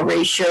water-oil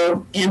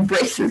ratio and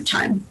breakthrough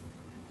time.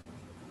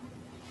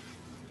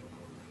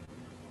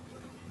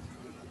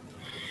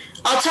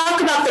 I'll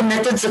talk about the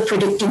methods of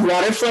predicting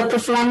water flow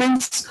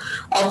performance.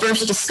 I'll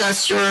first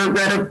discuss your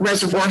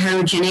reservoir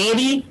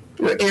heterogeneity,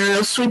 your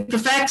aerial sweep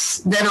effects,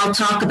 then I'll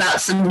talk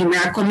about some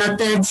numerical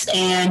methods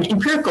and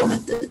empirical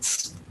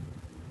methods.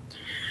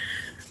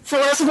 For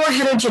reservoir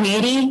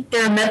heterogeneity,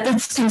 there are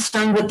methods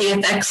concerned with the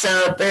effects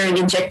of varying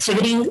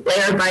injectivity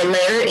layer by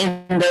layer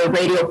in the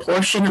radial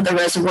portion of the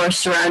reservoir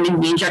surrounding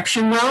the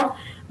injection well.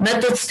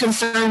 Methods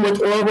concerned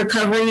with oil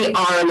recovery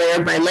are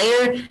layer by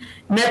layer.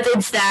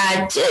 Methods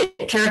that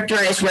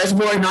characterize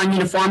reservoir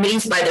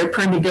non-uniformities by their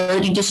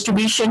permeability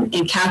distribution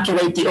and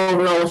calculate the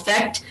overall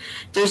effect.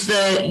 There's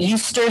the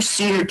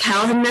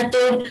Euster-Suter-Calhoun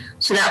method.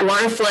 So that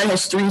water flood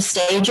has 3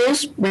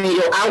 stages: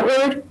 radial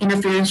outward,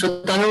 interference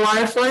with other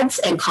water floods,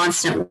 and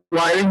constant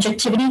water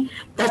injectivity.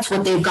 That's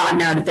what they've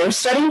gotten out of their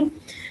study.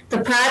 The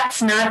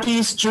Pratt's,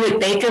 Matthews,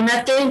 Jewett-Baker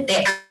method,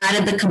 they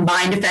added the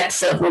combined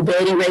effects of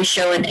mobility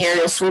ratio and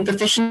aerial sweep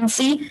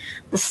efficiency.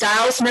 The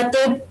Stiles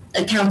method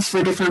accounts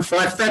for different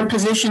flood front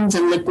positions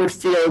and liquid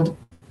filled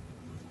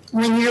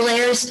linear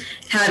layers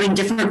having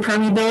different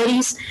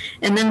permeabilities.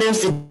 And then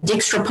there's the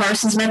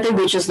Dijkstra-Parsons method,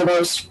 which is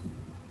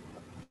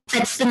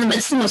it's the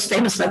most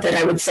famous method,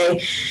 I would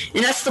say.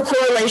 And that's the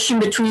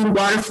correlation between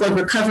water flow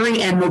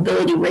recovery and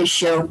mobility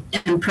ratio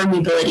and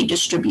permeability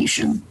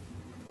distribution.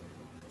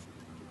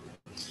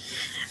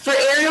 For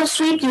aerial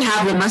sweep, you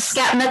have the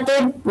Muscat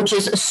method, which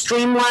is a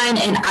streamline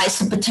and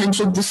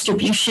isopotential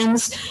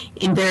distributions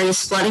in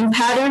various flooding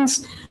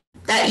patterns.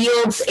 That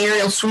yields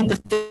aerial sweep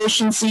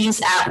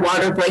efficiencies at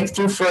water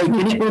breakthrough for a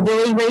unit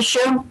mobility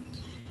ratio.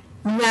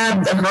 You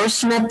have the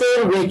Hurst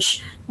method,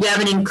 which you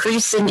have an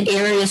increase in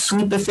area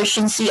sweep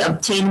efficiency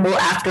obtainable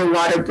after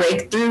water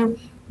breakthrough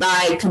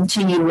by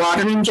continued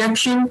water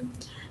injection.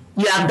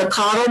 You have the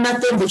Cottle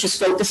method, which is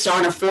focused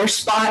on a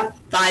 4-spot,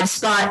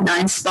 5-spot,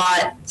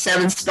 9-spot,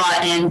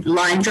 7-spot, and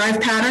line drive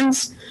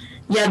patterns.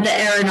 You have the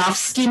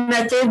Aronofsky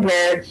method,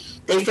 where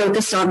they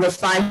focused on the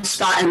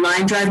 5-spot and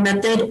line drive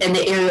method and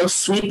the aerial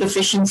sweep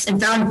efficiency, and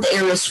found that the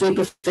aerial sweep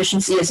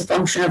efficiency is a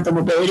function of the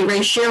mobility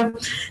ratio.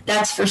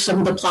 That's for some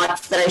of the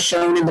plots that I've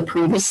shown in the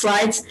previous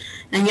slides.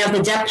 And you have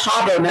the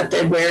Depp-Habo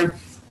method, where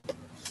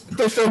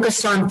they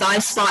focused on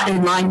 5-spot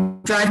and line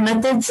drive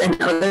methods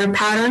and other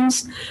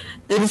patterns.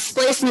 The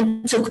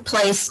displacement took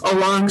place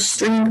along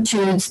stream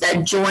tubes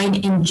that join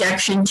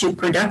injection to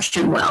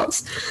production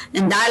wells,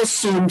 and that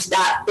assumes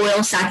that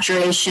oil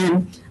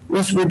saturation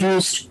was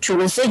reduced to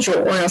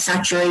residual oil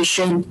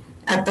saturation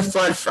at the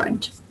flood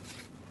front.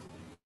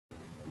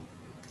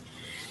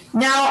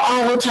 Now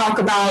I will talk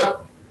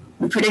about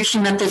the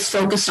prediction methods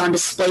focused on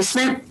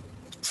displacement.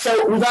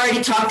 So we've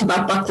already talked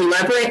about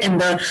Buckley-Leverett and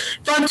the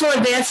frontal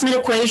advancement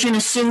equation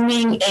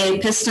assuming a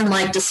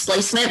piston-like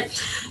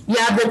displacement. You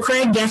have the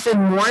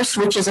Craig-Geffen-Morse,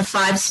 which is a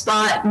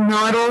 5-spot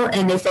model,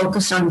 and they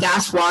focus on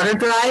gas-water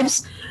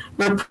drives.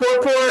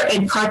 Rapoport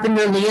and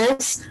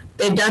Carpenter-Leas,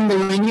 they've done the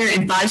linear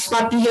and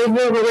 5-spot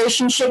behavior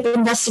relationship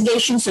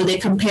investigation, so they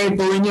compared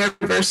the linear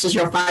versus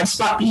your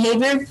 5-spot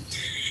behavior.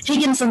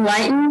 Higgins and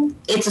Lighton,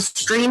 it's a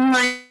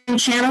streamline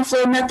channel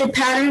flow method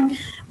pattern,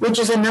 which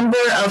is a number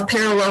of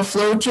parallel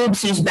flow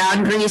tubes whose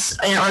boundaries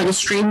are the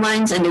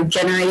streamlines and they're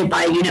generated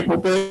by a unit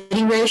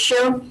mobility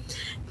ratio.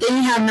 Then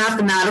you have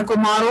mathematical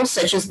models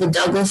such as the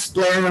Douglas,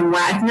 Blair, and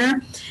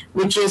Wagner,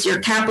 which is your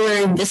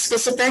capillary and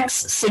viscous effects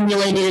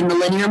simulated in the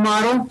linear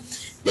model.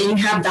 Then you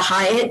have the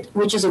Hyatt,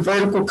 which is a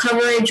vertical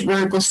coverage,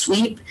 vertical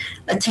sweep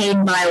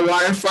attained by a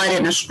water flood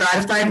in a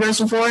stratified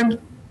reservoir.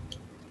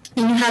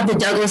 And you have the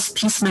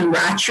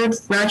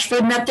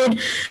Douglas-Piesman-Ratchford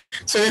method.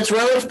 So that's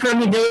relative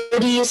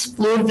permeabilities,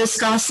 fluid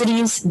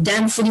viscosities,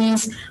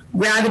 densities,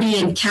 gravity,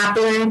 and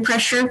capillary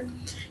pressure.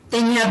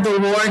 Then you have the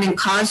Warren and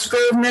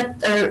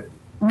Cosgrove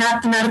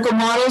mathematical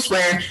models,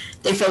 where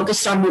they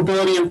focused on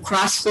mobility and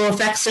cross-flow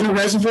effects in a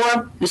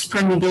reservoir, whose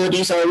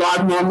permeabilities are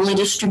log normally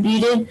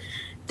distributed.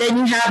 Then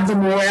you have the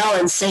Morel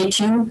and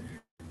Seytoun,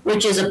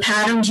 which is a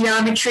pattern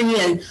geometry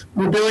and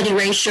mobility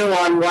ratio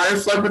on water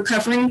flood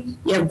recovery.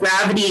 You have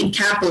gravity and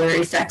capillary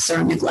effects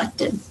are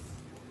neglected.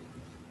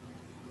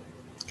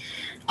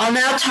 I'll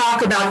now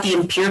talk about the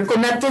empirical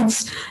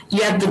methods.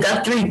 You have the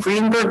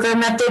Guthrie-Greenberger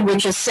method,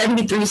 which is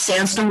 73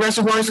 sandstone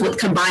reservoirs with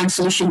combined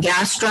solution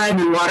gas drive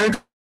and water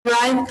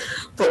drive.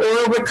 For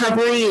oil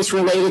recovery is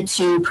related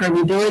to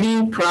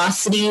permeability,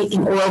 porosity,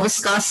 and oil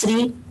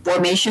viscosity,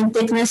 formation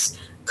thickness,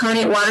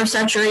 connate water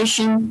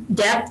saturation,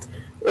 depth,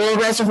 oil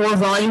reservoir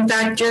volume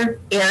factor,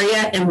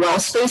 area, and well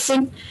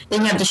spacing.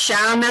 Then you have the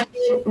shower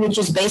method, which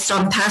is based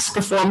on past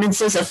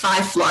performances of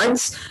 5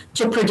 floods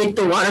to predict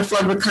the water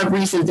flood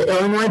recoveries of the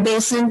Illinois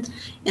Basin.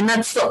 And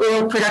that's the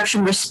oil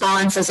production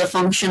response as a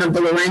function of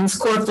the Lorenz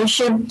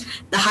coefficient.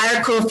 The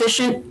higher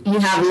coefficient, you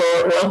have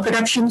lower oil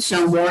production,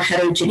 so more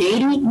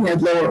heterogeneity, you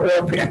have lower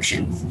oil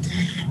production.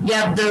 You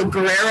have the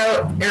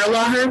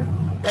Guerrero-Erlacher.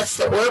 That's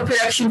the oil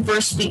production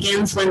first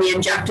begins when the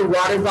injected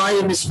water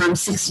volume is from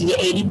 60 to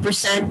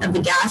 80% of the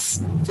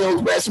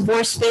gas-filled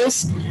reservoir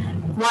space.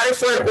 Water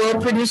flood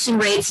oil producing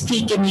rates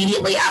peak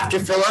immediately after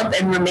fill-up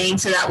and remain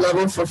to that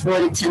level for 4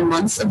 to 10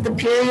 months of the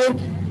period.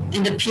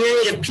 And the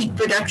period of peak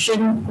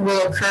production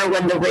will occur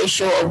when the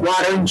ratio of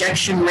water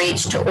injection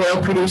rates to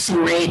oil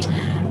producing rate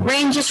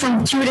ranges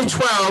from 2 to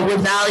 12,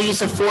 with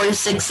values of 4 to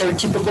 6 are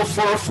typical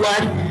for a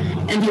flood.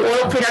 And the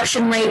oil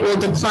production rate will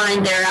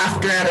decline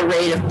thereafter at a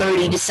rate of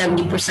 30 to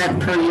 70%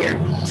 per year.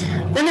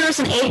 Then there was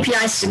an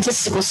API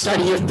statistical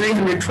study of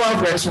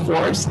 312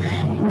 reservoirs.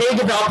 They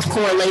developed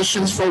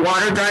correlations for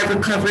water drive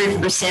recovery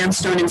for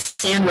sandstone and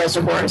sand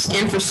reservoirs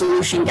and for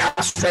solution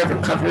gas drive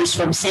recoveries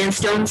from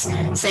sandstones,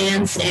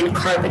 sands, and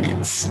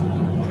carbonates.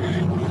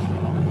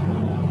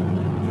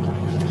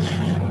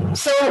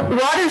 So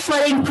water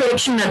flooding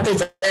prediction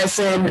methods as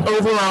an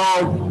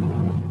overall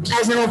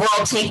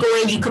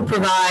takeaway, you could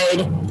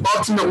provide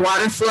ultimate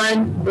water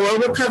flood oil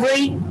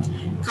recovery,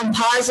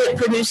 composite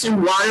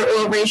producing water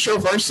oil ratio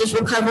versus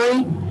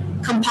recovery,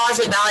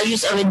 composite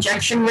values of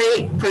injection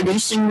rate,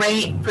 producing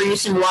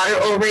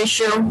water oil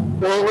ratio,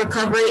 oil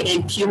recovery,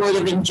 and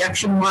cumulative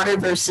injection water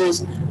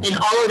versus, and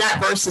all of that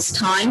versus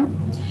time.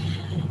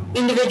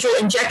 Individual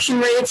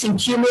injection rates and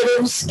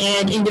cumulatives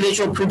and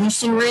individual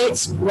producing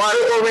rates, water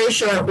oil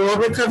ratio and oil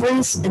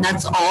recoveries, and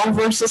that's all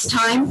versus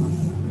time.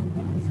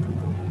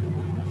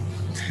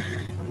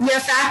 We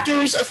have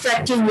factors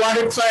affecting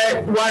water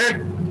flood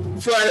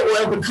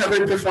oil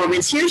recovery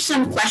performance. Here's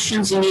some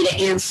questions you need to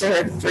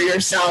answer for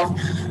yourself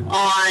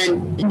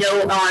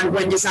on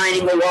when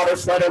designing a water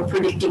flood or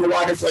predicting a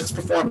water flood's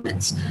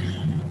performance.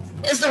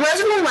 Is the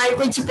reservoir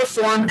likely to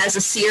perform as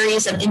a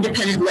series of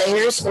independent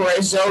layers or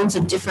as zones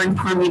of different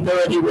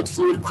permeability with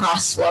fluid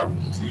crossflow?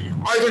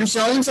 Are there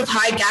zones of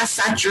high gas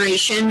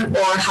saturation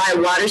or high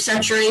water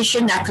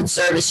saturation that could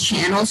serve as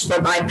channels for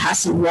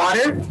bypassing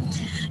water?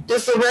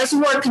 Does the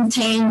reservoir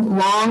contain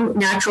long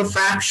natural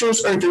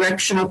fractures or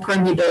directional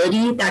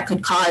permeability that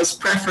could cause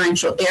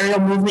preferential aerial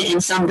movement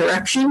in some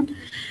direction?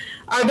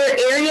 Are there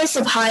areas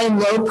of high and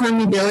low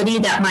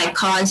permeability that might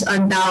cause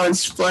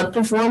unbalanced flood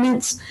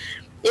performance?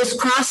 Is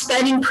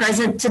cross-bedding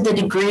present to the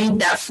degree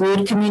that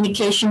fluid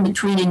communication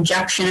between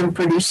injection and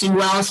producing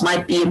wells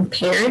might be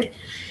impaired?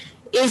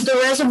 Is the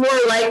reservoir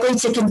likely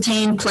to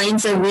contain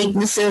planes of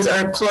weaknesses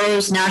or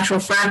closed natural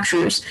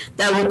fractures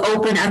that would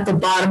open at the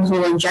bottom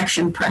hole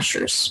injection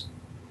pressures?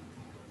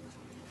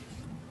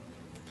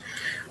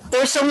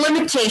 There are some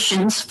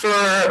limitations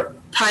for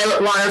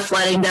pilot water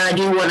flooding that I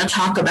do want to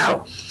talk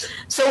about.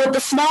 So with the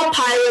small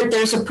pilot,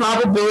 there's a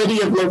probability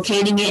of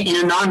locating it in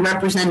a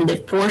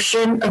non-representative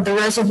portion of the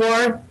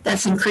reservoir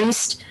that's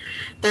increased.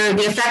 The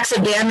effects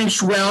of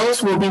damaged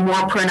wells will be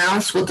more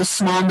pronounced with a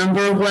small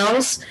number of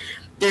wells.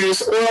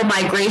 There's oil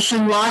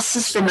migration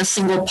losses from a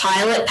single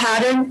pilot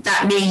pattern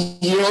that may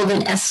yield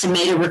an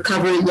estimated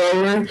recovery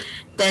lower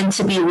than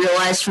to be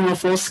realized from a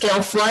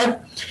full-scale flood.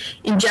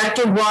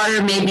 Injected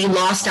water may be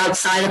lost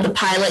outside of the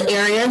pilot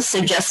area,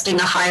 suggesting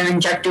a higher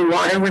injected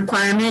water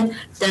requirement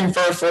than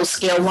for a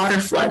full-scale water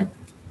flood.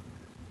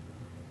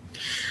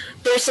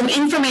 There's some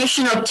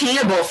information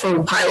obtainable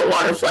from pilot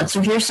water flood,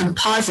 so here's some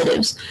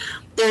positives.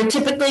 There are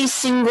typically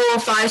single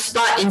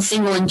 5-spot and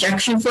single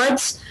injection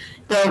floods.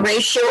 The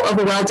ratio of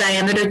the well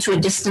diameter to a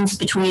distance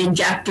between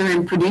injector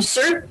and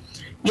producer.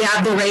 You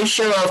have the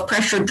ratio of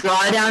pressure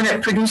drawdown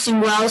at producing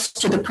wells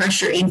to the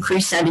pressure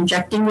increase at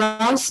injecting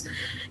wells.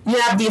 You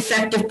have the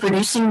effect of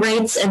producing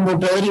rates and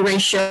mobility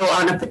ratio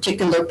on a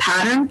particular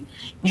pattern.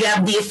 You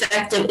have the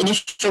effect of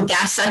initial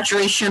gas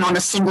saturation on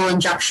a single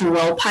injection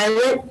well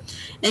pilot.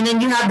 And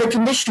then you have the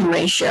condition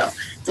ratio.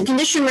 The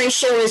condition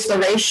ratio is the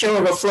ratio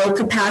of a flow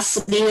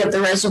capacity of the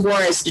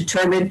reservoir as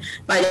determined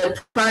by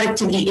the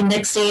productivity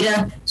index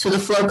data to the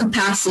flow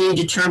capacity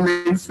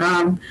determined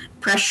from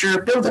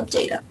pressure buildup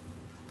data.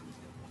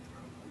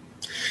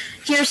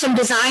 Here are some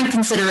design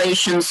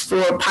considerations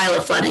for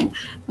pilot flooding.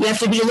 You have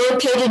to be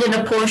located in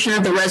a portion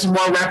of the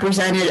reservoir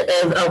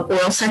representative of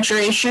oil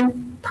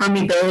saturation,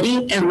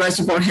 permeability, and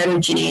reservoir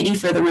heterogeneity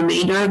for the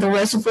remainder of the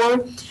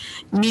reservoir.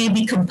 You need to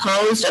be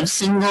composed of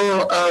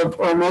single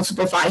or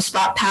multiple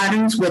 5-spot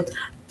patterns with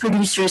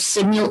producers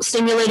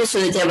stimulated so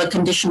that they have a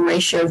condition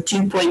ratio of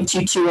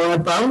 2.22 or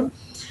above.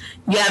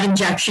 You have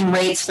injection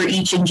rates for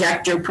each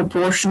injector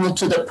proportional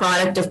to the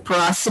product of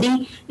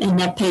porosity and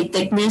net pay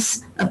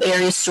thickness of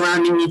areas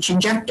surrounding each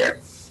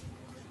injector.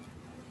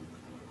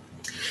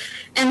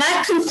 And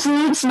that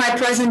concludes my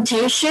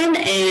presentation,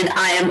 and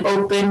I am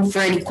open for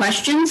any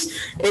questions.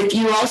 If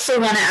you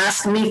also want to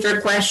ask me for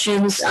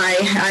questions,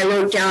 I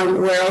wrote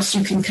down where else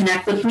you can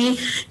connect with me.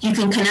 You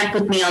can connect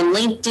with me on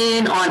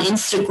LinkedIn, on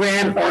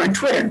Instagram, or on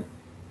Twitter.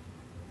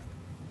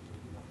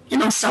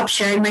 And I'll stop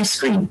sharing my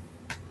screen.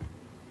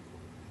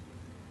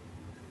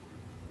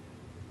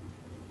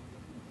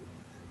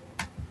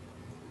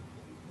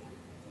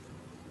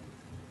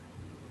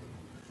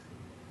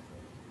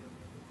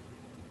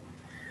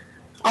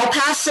 I'll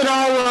pass it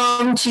all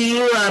along to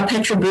you,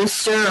 Petra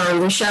Booster or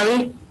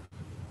Lushali.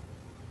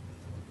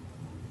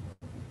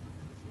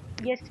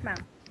 Yes, ma'am.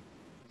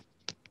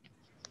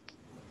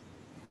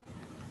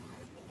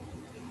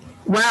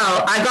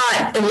 Wow, I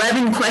got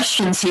 11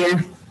 questions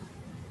here.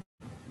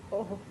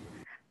 Oh.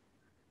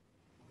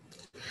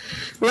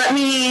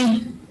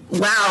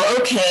 Wow,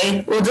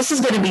 okay. Well, this is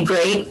going to be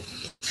great.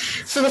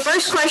 So the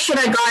first question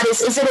I got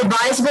is it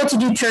advisable to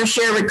do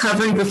tertiary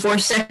recovery before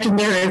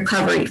secondary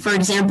recovery? For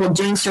example,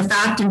 doing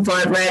surfactant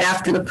flood right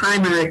after the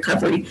primary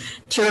recovery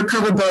to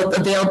recover both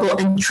available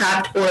and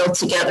trapped oil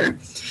together?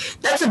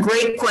 That's a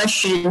great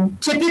question.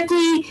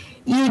 Typically,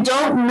 you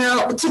don't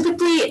know.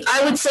 Typically,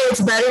 I would say it's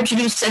better to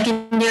do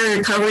secondary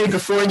recovery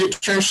before the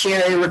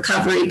tertiary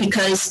recovery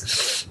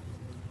because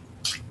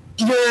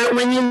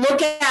when you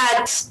look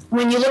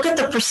at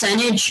the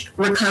percentage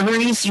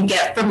recoveries you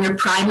get from your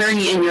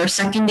primary and your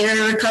secondary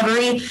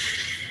recovery,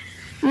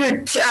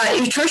 your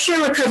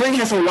tertiary recovery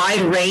has a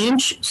wide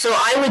range. So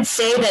I would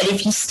say that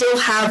if you still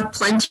have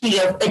plenty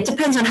of, it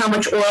depends on how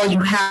much oil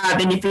you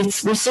have, and if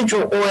it's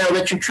residual oil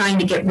that you're trying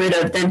to get rid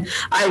of, then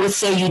I would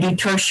say you do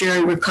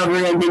tertiary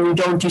recovery and then you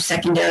don't do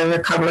secondary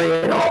recovery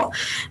at all.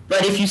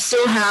 But if you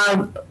still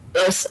have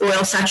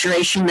oil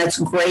saturation that's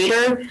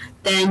greater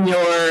than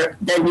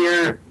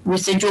your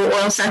residual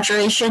oil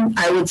saturation,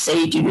 I would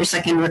say you do your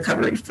second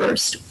recovery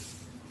first.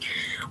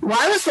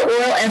 Why was the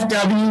oil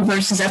FW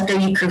versus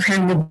FW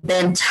comparing the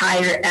bend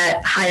higher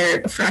at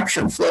higher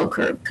fractional flow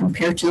curve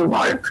compared to the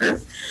water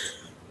curve?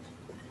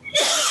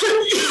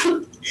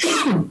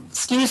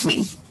 Excuse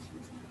me.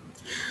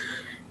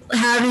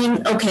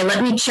 Okay,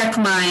 let me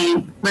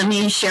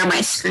share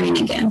my screen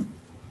again.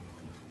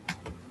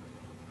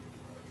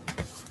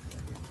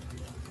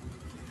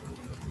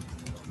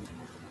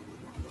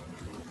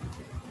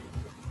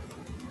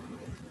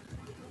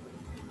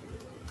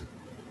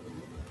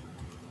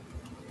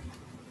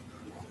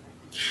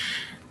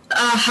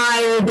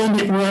 Higher than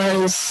it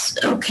was.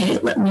 Okay,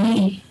 let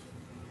me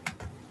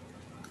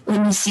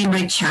see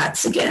my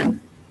chats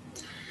again.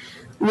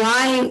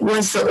 Why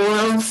was the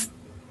oil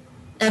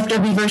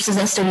FW versus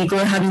SW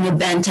glow having a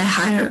bend to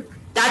higher?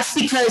 That's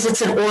because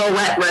it's an oil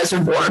wet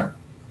reservoir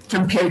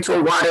compared to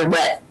a water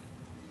wet.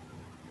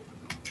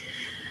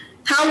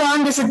 How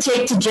long does it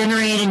take to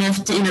generate an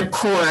in a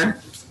core?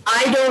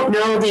 I don't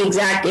know the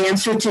exact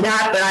answer to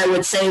that, but I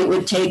would say it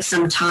would take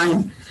some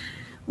time.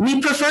 We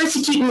prefer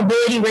to keep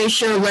mobility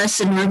ratio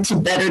less in order to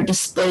better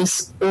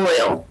displace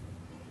oil.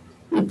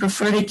 We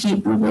prefer to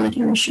keep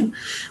mobility ratio.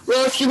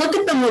 Well, if you look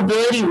at the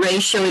mobility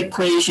ratio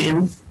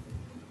equation,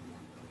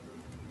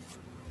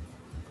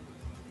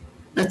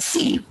 let's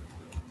see.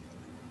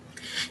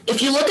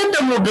 If you look at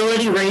the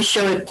mobility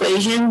ratio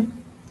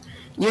equation,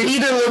 you're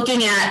either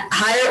looking at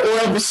higher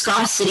oil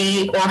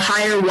viscosity or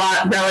higher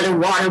relative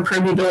water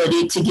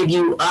permeability to give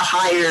you a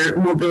higher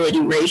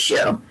mobility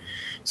ratio.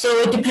 So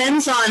it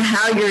depends on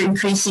how you're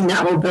increasing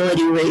that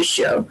mobility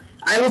ratio.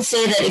 I would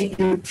say that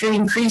if you're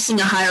increasing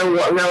a higher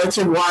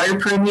relative water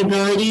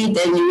permeability,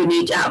 then you would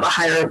need to have a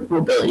higher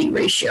mobility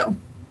ratio.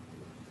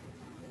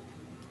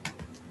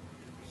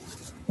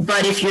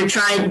 But if you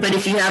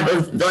have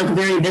a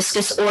very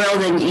viscous oil,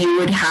 then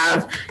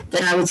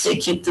I would say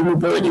keep the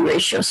mobility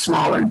ratio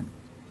smaller.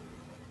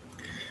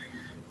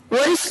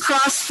 What is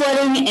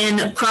cross-flooding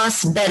and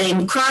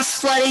cross-bedding?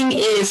 Cross-flooding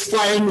is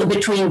flooding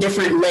between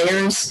different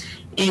layers.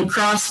 And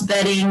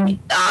cross-bedding,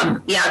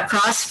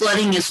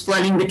 cross-flooding is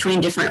flooding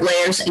between different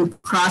layers,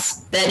 and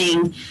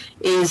cross-bedding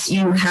is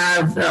you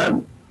have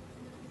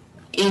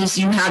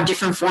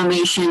different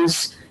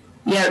formations.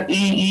 You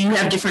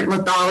have different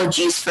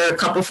lithologies for a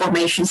couple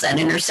formations that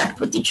intersect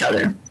with each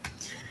other.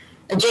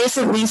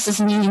 Adjacent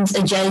leases means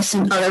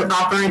adjacent other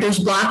operators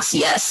blocks?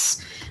 Yes.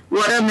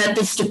 What are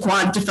methods to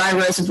quantify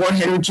reservoir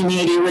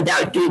heterogeneity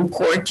without doing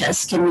core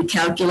tests? Can we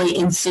calculate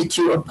in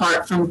situ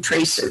apart from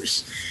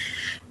tracers?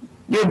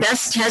 Your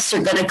best tests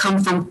are going to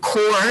come from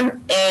core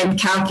and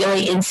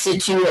calculate in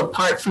situ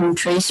apart from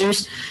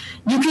tracers.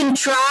 You can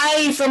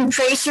try from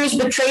tracers,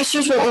 but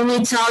tracers will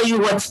only tell you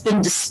what's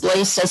been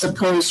displaced as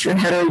opposed to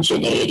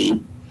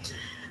heterogeneity.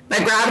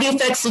 By gravity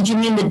effects, did you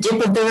mean the dip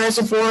of the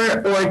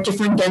reservoir or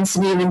different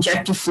density of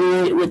injected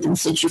fluid with in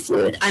situ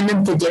fluid? I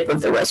meant the dip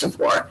of the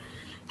reservoir.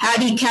 How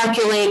do you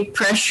calculate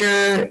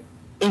pressure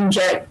in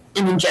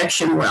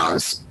injection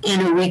wells?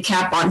 And a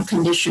recap on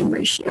condition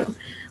ratio.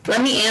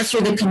 Let me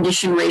answer the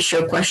condition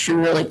ratio question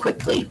really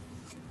quickly.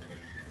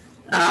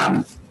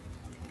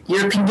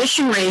 Your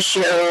condition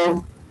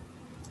ratio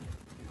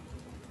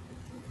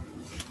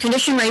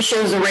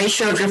is a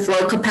ratio of your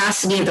flow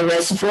capacity of the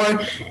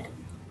reservoir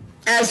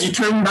as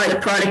determined by the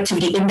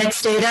productivity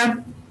index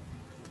data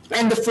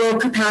and the flow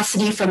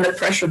capacity from the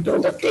pressure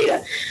buildup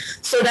data.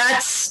 So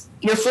that's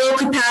your flow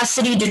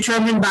capacity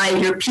determined by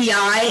your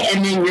PI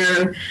and then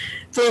your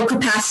flow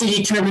capacity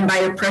determined by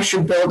your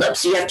pressure buildup.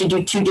 So you have to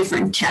do 2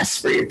 different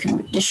tests for your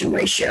condition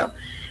ratio.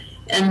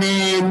 And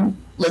then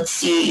let's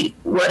see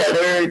what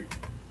other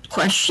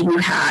question you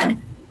had.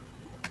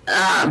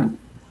 How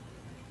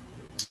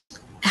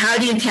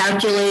do you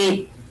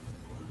calculate?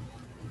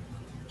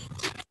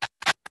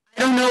 I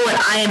don't know what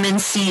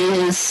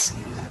IMNC is.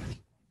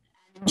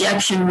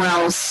 Injection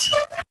wells.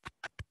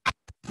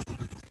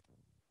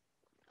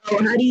 Oh,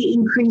 how do you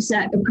increase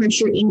that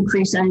pressure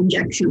increase on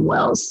injection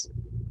wells?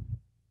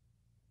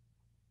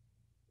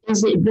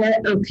 Is it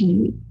that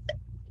okay?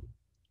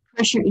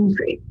 Pressure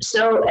increase.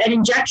 So at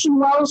injection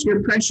wells,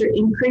 your pressure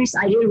increase,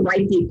 I didn't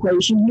write the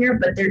equation here,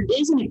 but there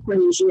is an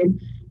equation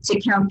to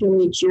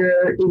calculate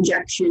your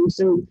injection.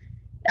 So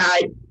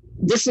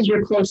this is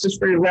your closest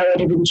for your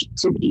relative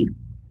injectivity.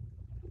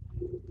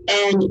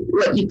 And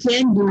what you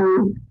can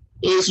do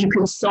is you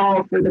can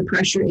solve for the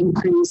pressure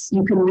increase.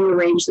 You can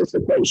rearrange this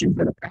equation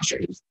for the pressure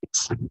increase.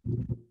 These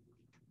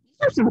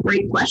are some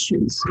great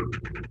questions.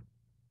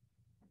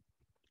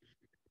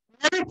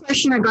 Another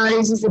question I got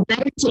is it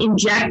better to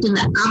inject in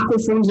the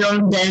aquifer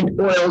zone than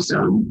oil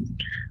zone?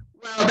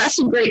 Well, that's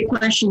a great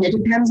question. It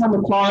depends on the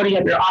quality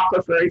of your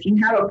aquifer. If you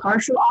have a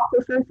partial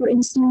aquifer, for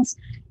instance,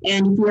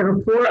 and if you have a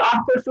poor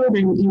aquifer,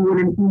 then you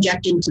wouldn't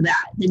inject into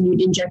that. Then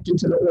you'd inject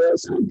into the oil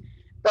zone.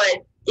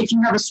 But if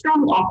you have a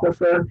strong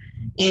aquifer,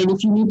 and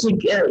if you need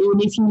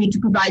to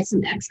provide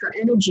some extra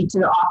energy to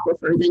the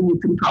aquifer, then you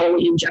can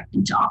probably inject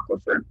into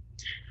aquifer.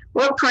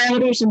 What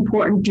parameter is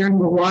important during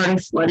the water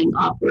flooding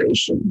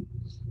operation?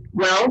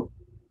 Well,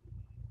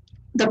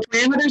 the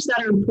parameters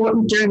that are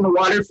important during the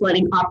water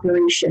flooding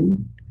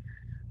operation.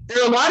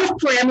 There are a lot of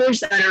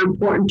parameters that are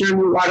important during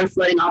the water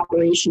flooding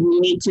operation.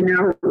 You need to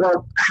know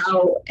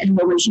how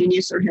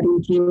homogeneous or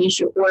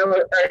heterogeneous your oil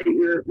or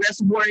your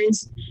reservoir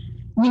is.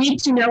 You need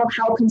to know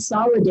how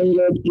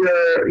consolidated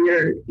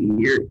your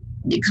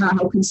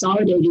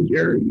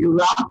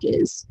rock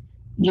is.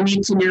 You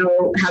need to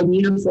know how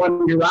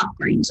uniform your rock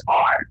grains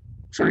are,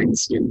 for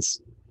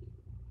instance.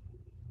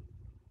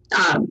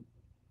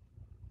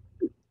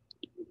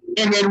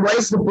 And then what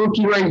is the book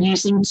you are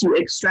using to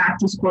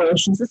extract these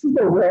correlations? This is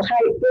the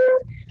Wilhite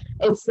book.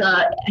 It's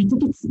I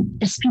think it's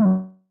SP.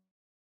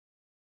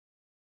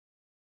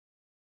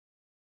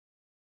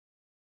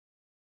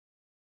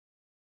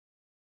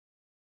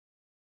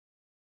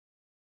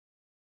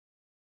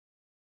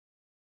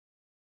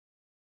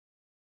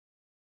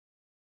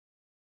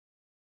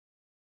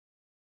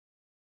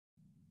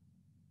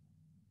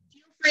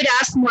 Feel free to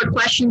ask more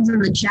questions in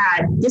the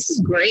chat. This is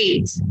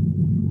great.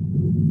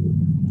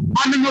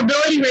 On the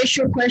mobility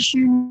ratio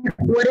question,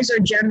 what is our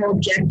general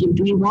objective?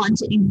 Do we want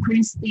to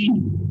increase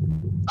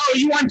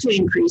you want to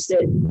increase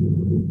it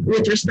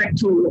with respect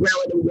to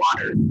relative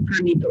water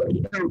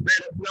permeability or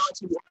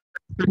relative water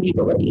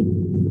permeability.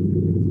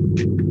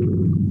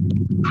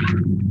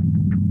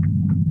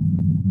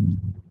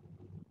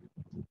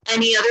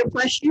 Any other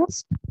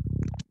questions?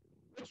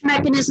 Which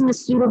mechanism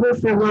is suitable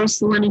for low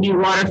salinity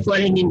water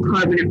flooding in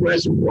carbonate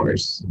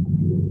reservoirs?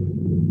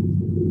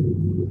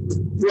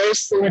 Low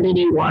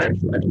salinity water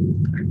flooding.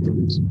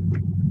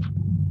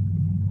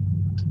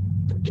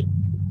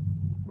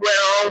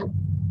 Well,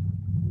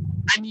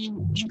 I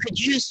mean, you could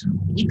use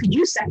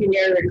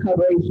secondary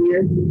recovery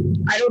here.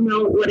 I don't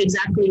know what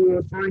exactly you're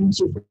referring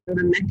to for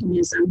the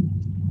mechanism.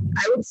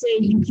 I would say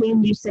you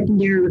can use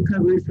secondary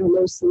recovery for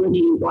low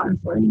salinity water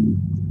flooding.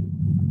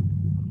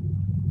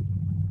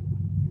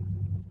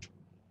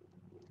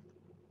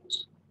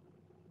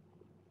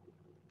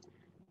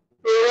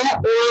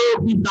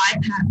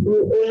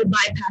 Will oil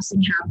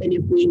bypassing happen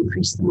if we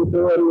increase the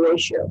mobility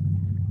ratio?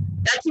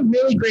 That's a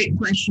really great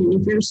question.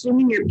 If you're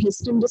assuming your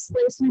piston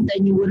displacement,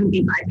 then you wouldn't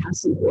be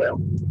bypassing oil.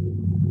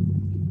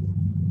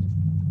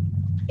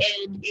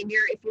 And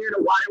if you're in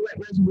a water wet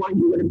reservoir,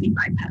 you wouldn't be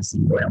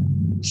bypassing oil.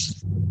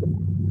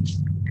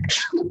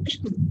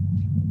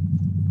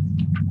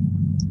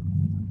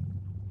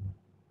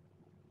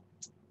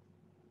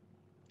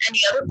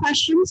 Any other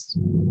questions?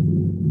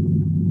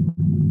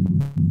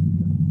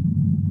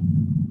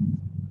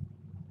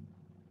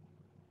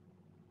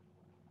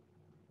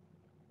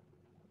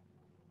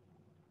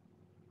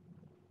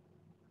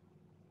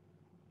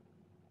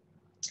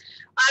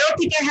 I don't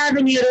think I have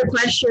any other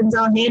questions.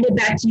 I'll hand it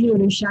back to you,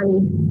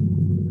 Nishani.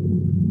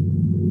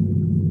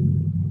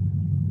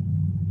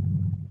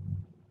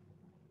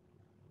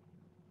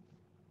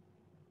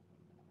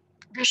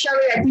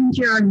 Nishani, I think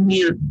you're on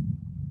mute.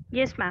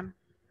 Yes, ma'am.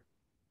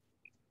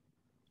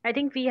 I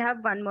think we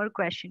have one more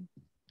question.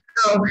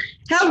 Oh,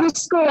 how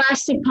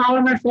viscoelastic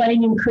polymer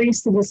flooding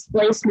increase the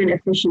displacement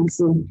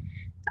efficiency?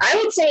 I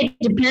would say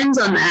it depends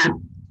on that.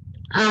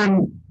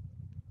 I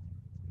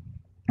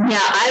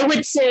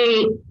would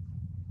say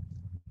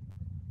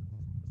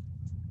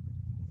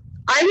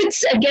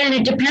again,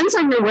 it depends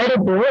on your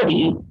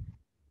wettability.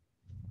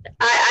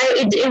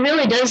 It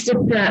really does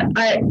depend.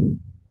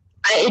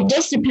 It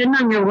does depend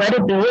on your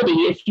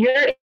wettability. If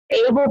you're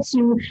able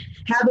to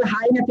have a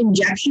high enough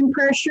injection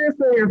pressure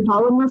for your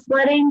polymer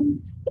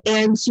flooding,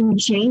 and to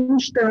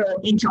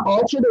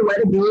alter the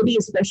wettability,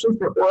 especially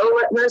for oil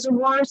wet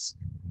reservoirs.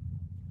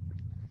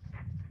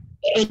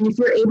 And if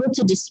you're able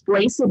to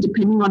displace it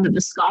depending on the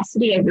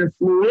viscosity of your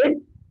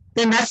fluid,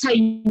 then that's how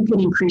you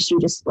can increase your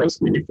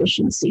displacement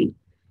efficiency.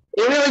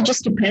 It really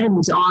just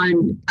depends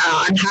on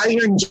how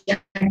you're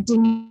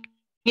injecting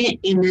it,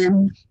 and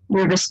then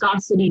your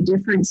viscosity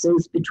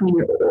differences between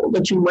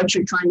what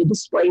you're trying to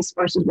displace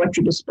versus what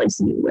you're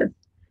displacing it with.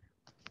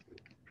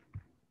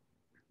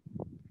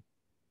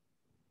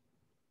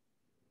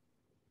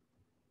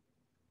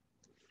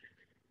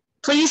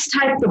 Please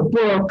type the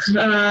book.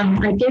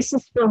 I guess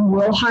it's from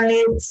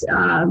Wilhite.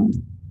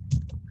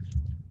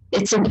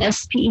 It's an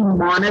SPE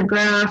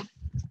monograph,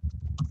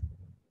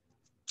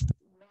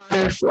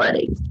 water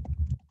flooding.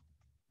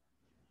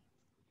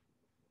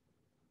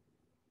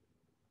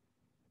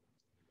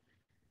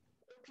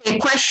 Okay,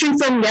 question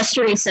from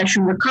yesterday's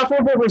session.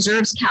 Recoverable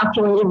reserves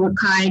calculated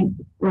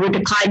with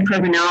decline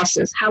curve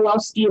analysis. How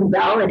else do you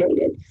validate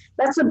it?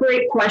 That's a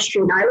great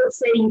question. I would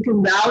say you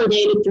can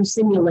validate it through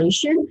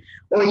simulation,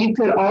 or you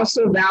could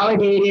also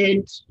validate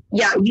it.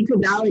 Yeah, you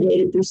could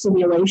validate it through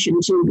simulation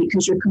too,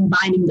 because you're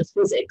combining the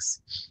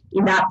physics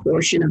in that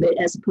portion of it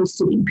as opposed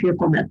to the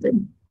empirical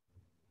method.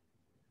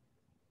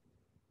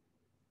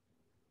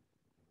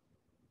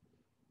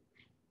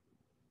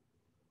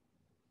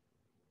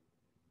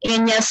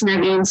 And yes,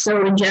 Naveen,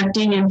 so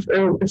injecting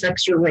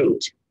affects your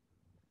rate.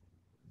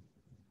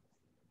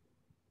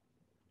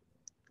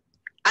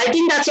 I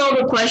think that's all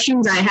the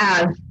questions I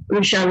have,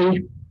 Rochelle.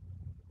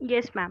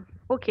 Yes, ma'am.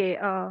 Okay,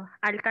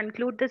 I'll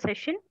conclude the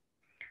session.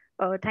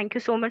 Thank you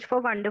so much for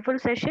wonderful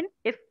session.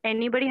 If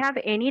anybody have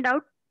any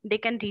doubt, they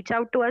can reach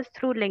out to us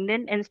through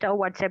LinkedIn, Insta,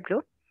 or WhatsApp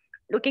group.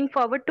 Looking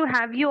forward to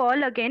have you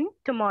all again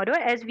tomorrow,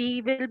 as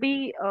we will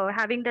be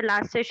having the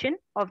last session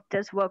of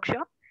this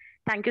workshop.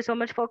 Thank you so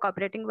much for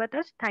cooperating with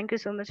us. Thank you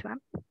so much, ma'am.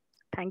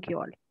 Thank you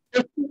all.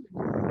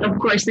 Of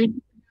course, thank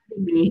you for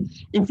having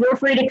me. And feel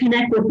free to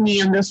connect with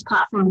me on those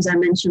platforms I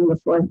mentioned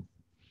before.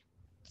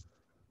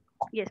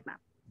 Yes, ma'am.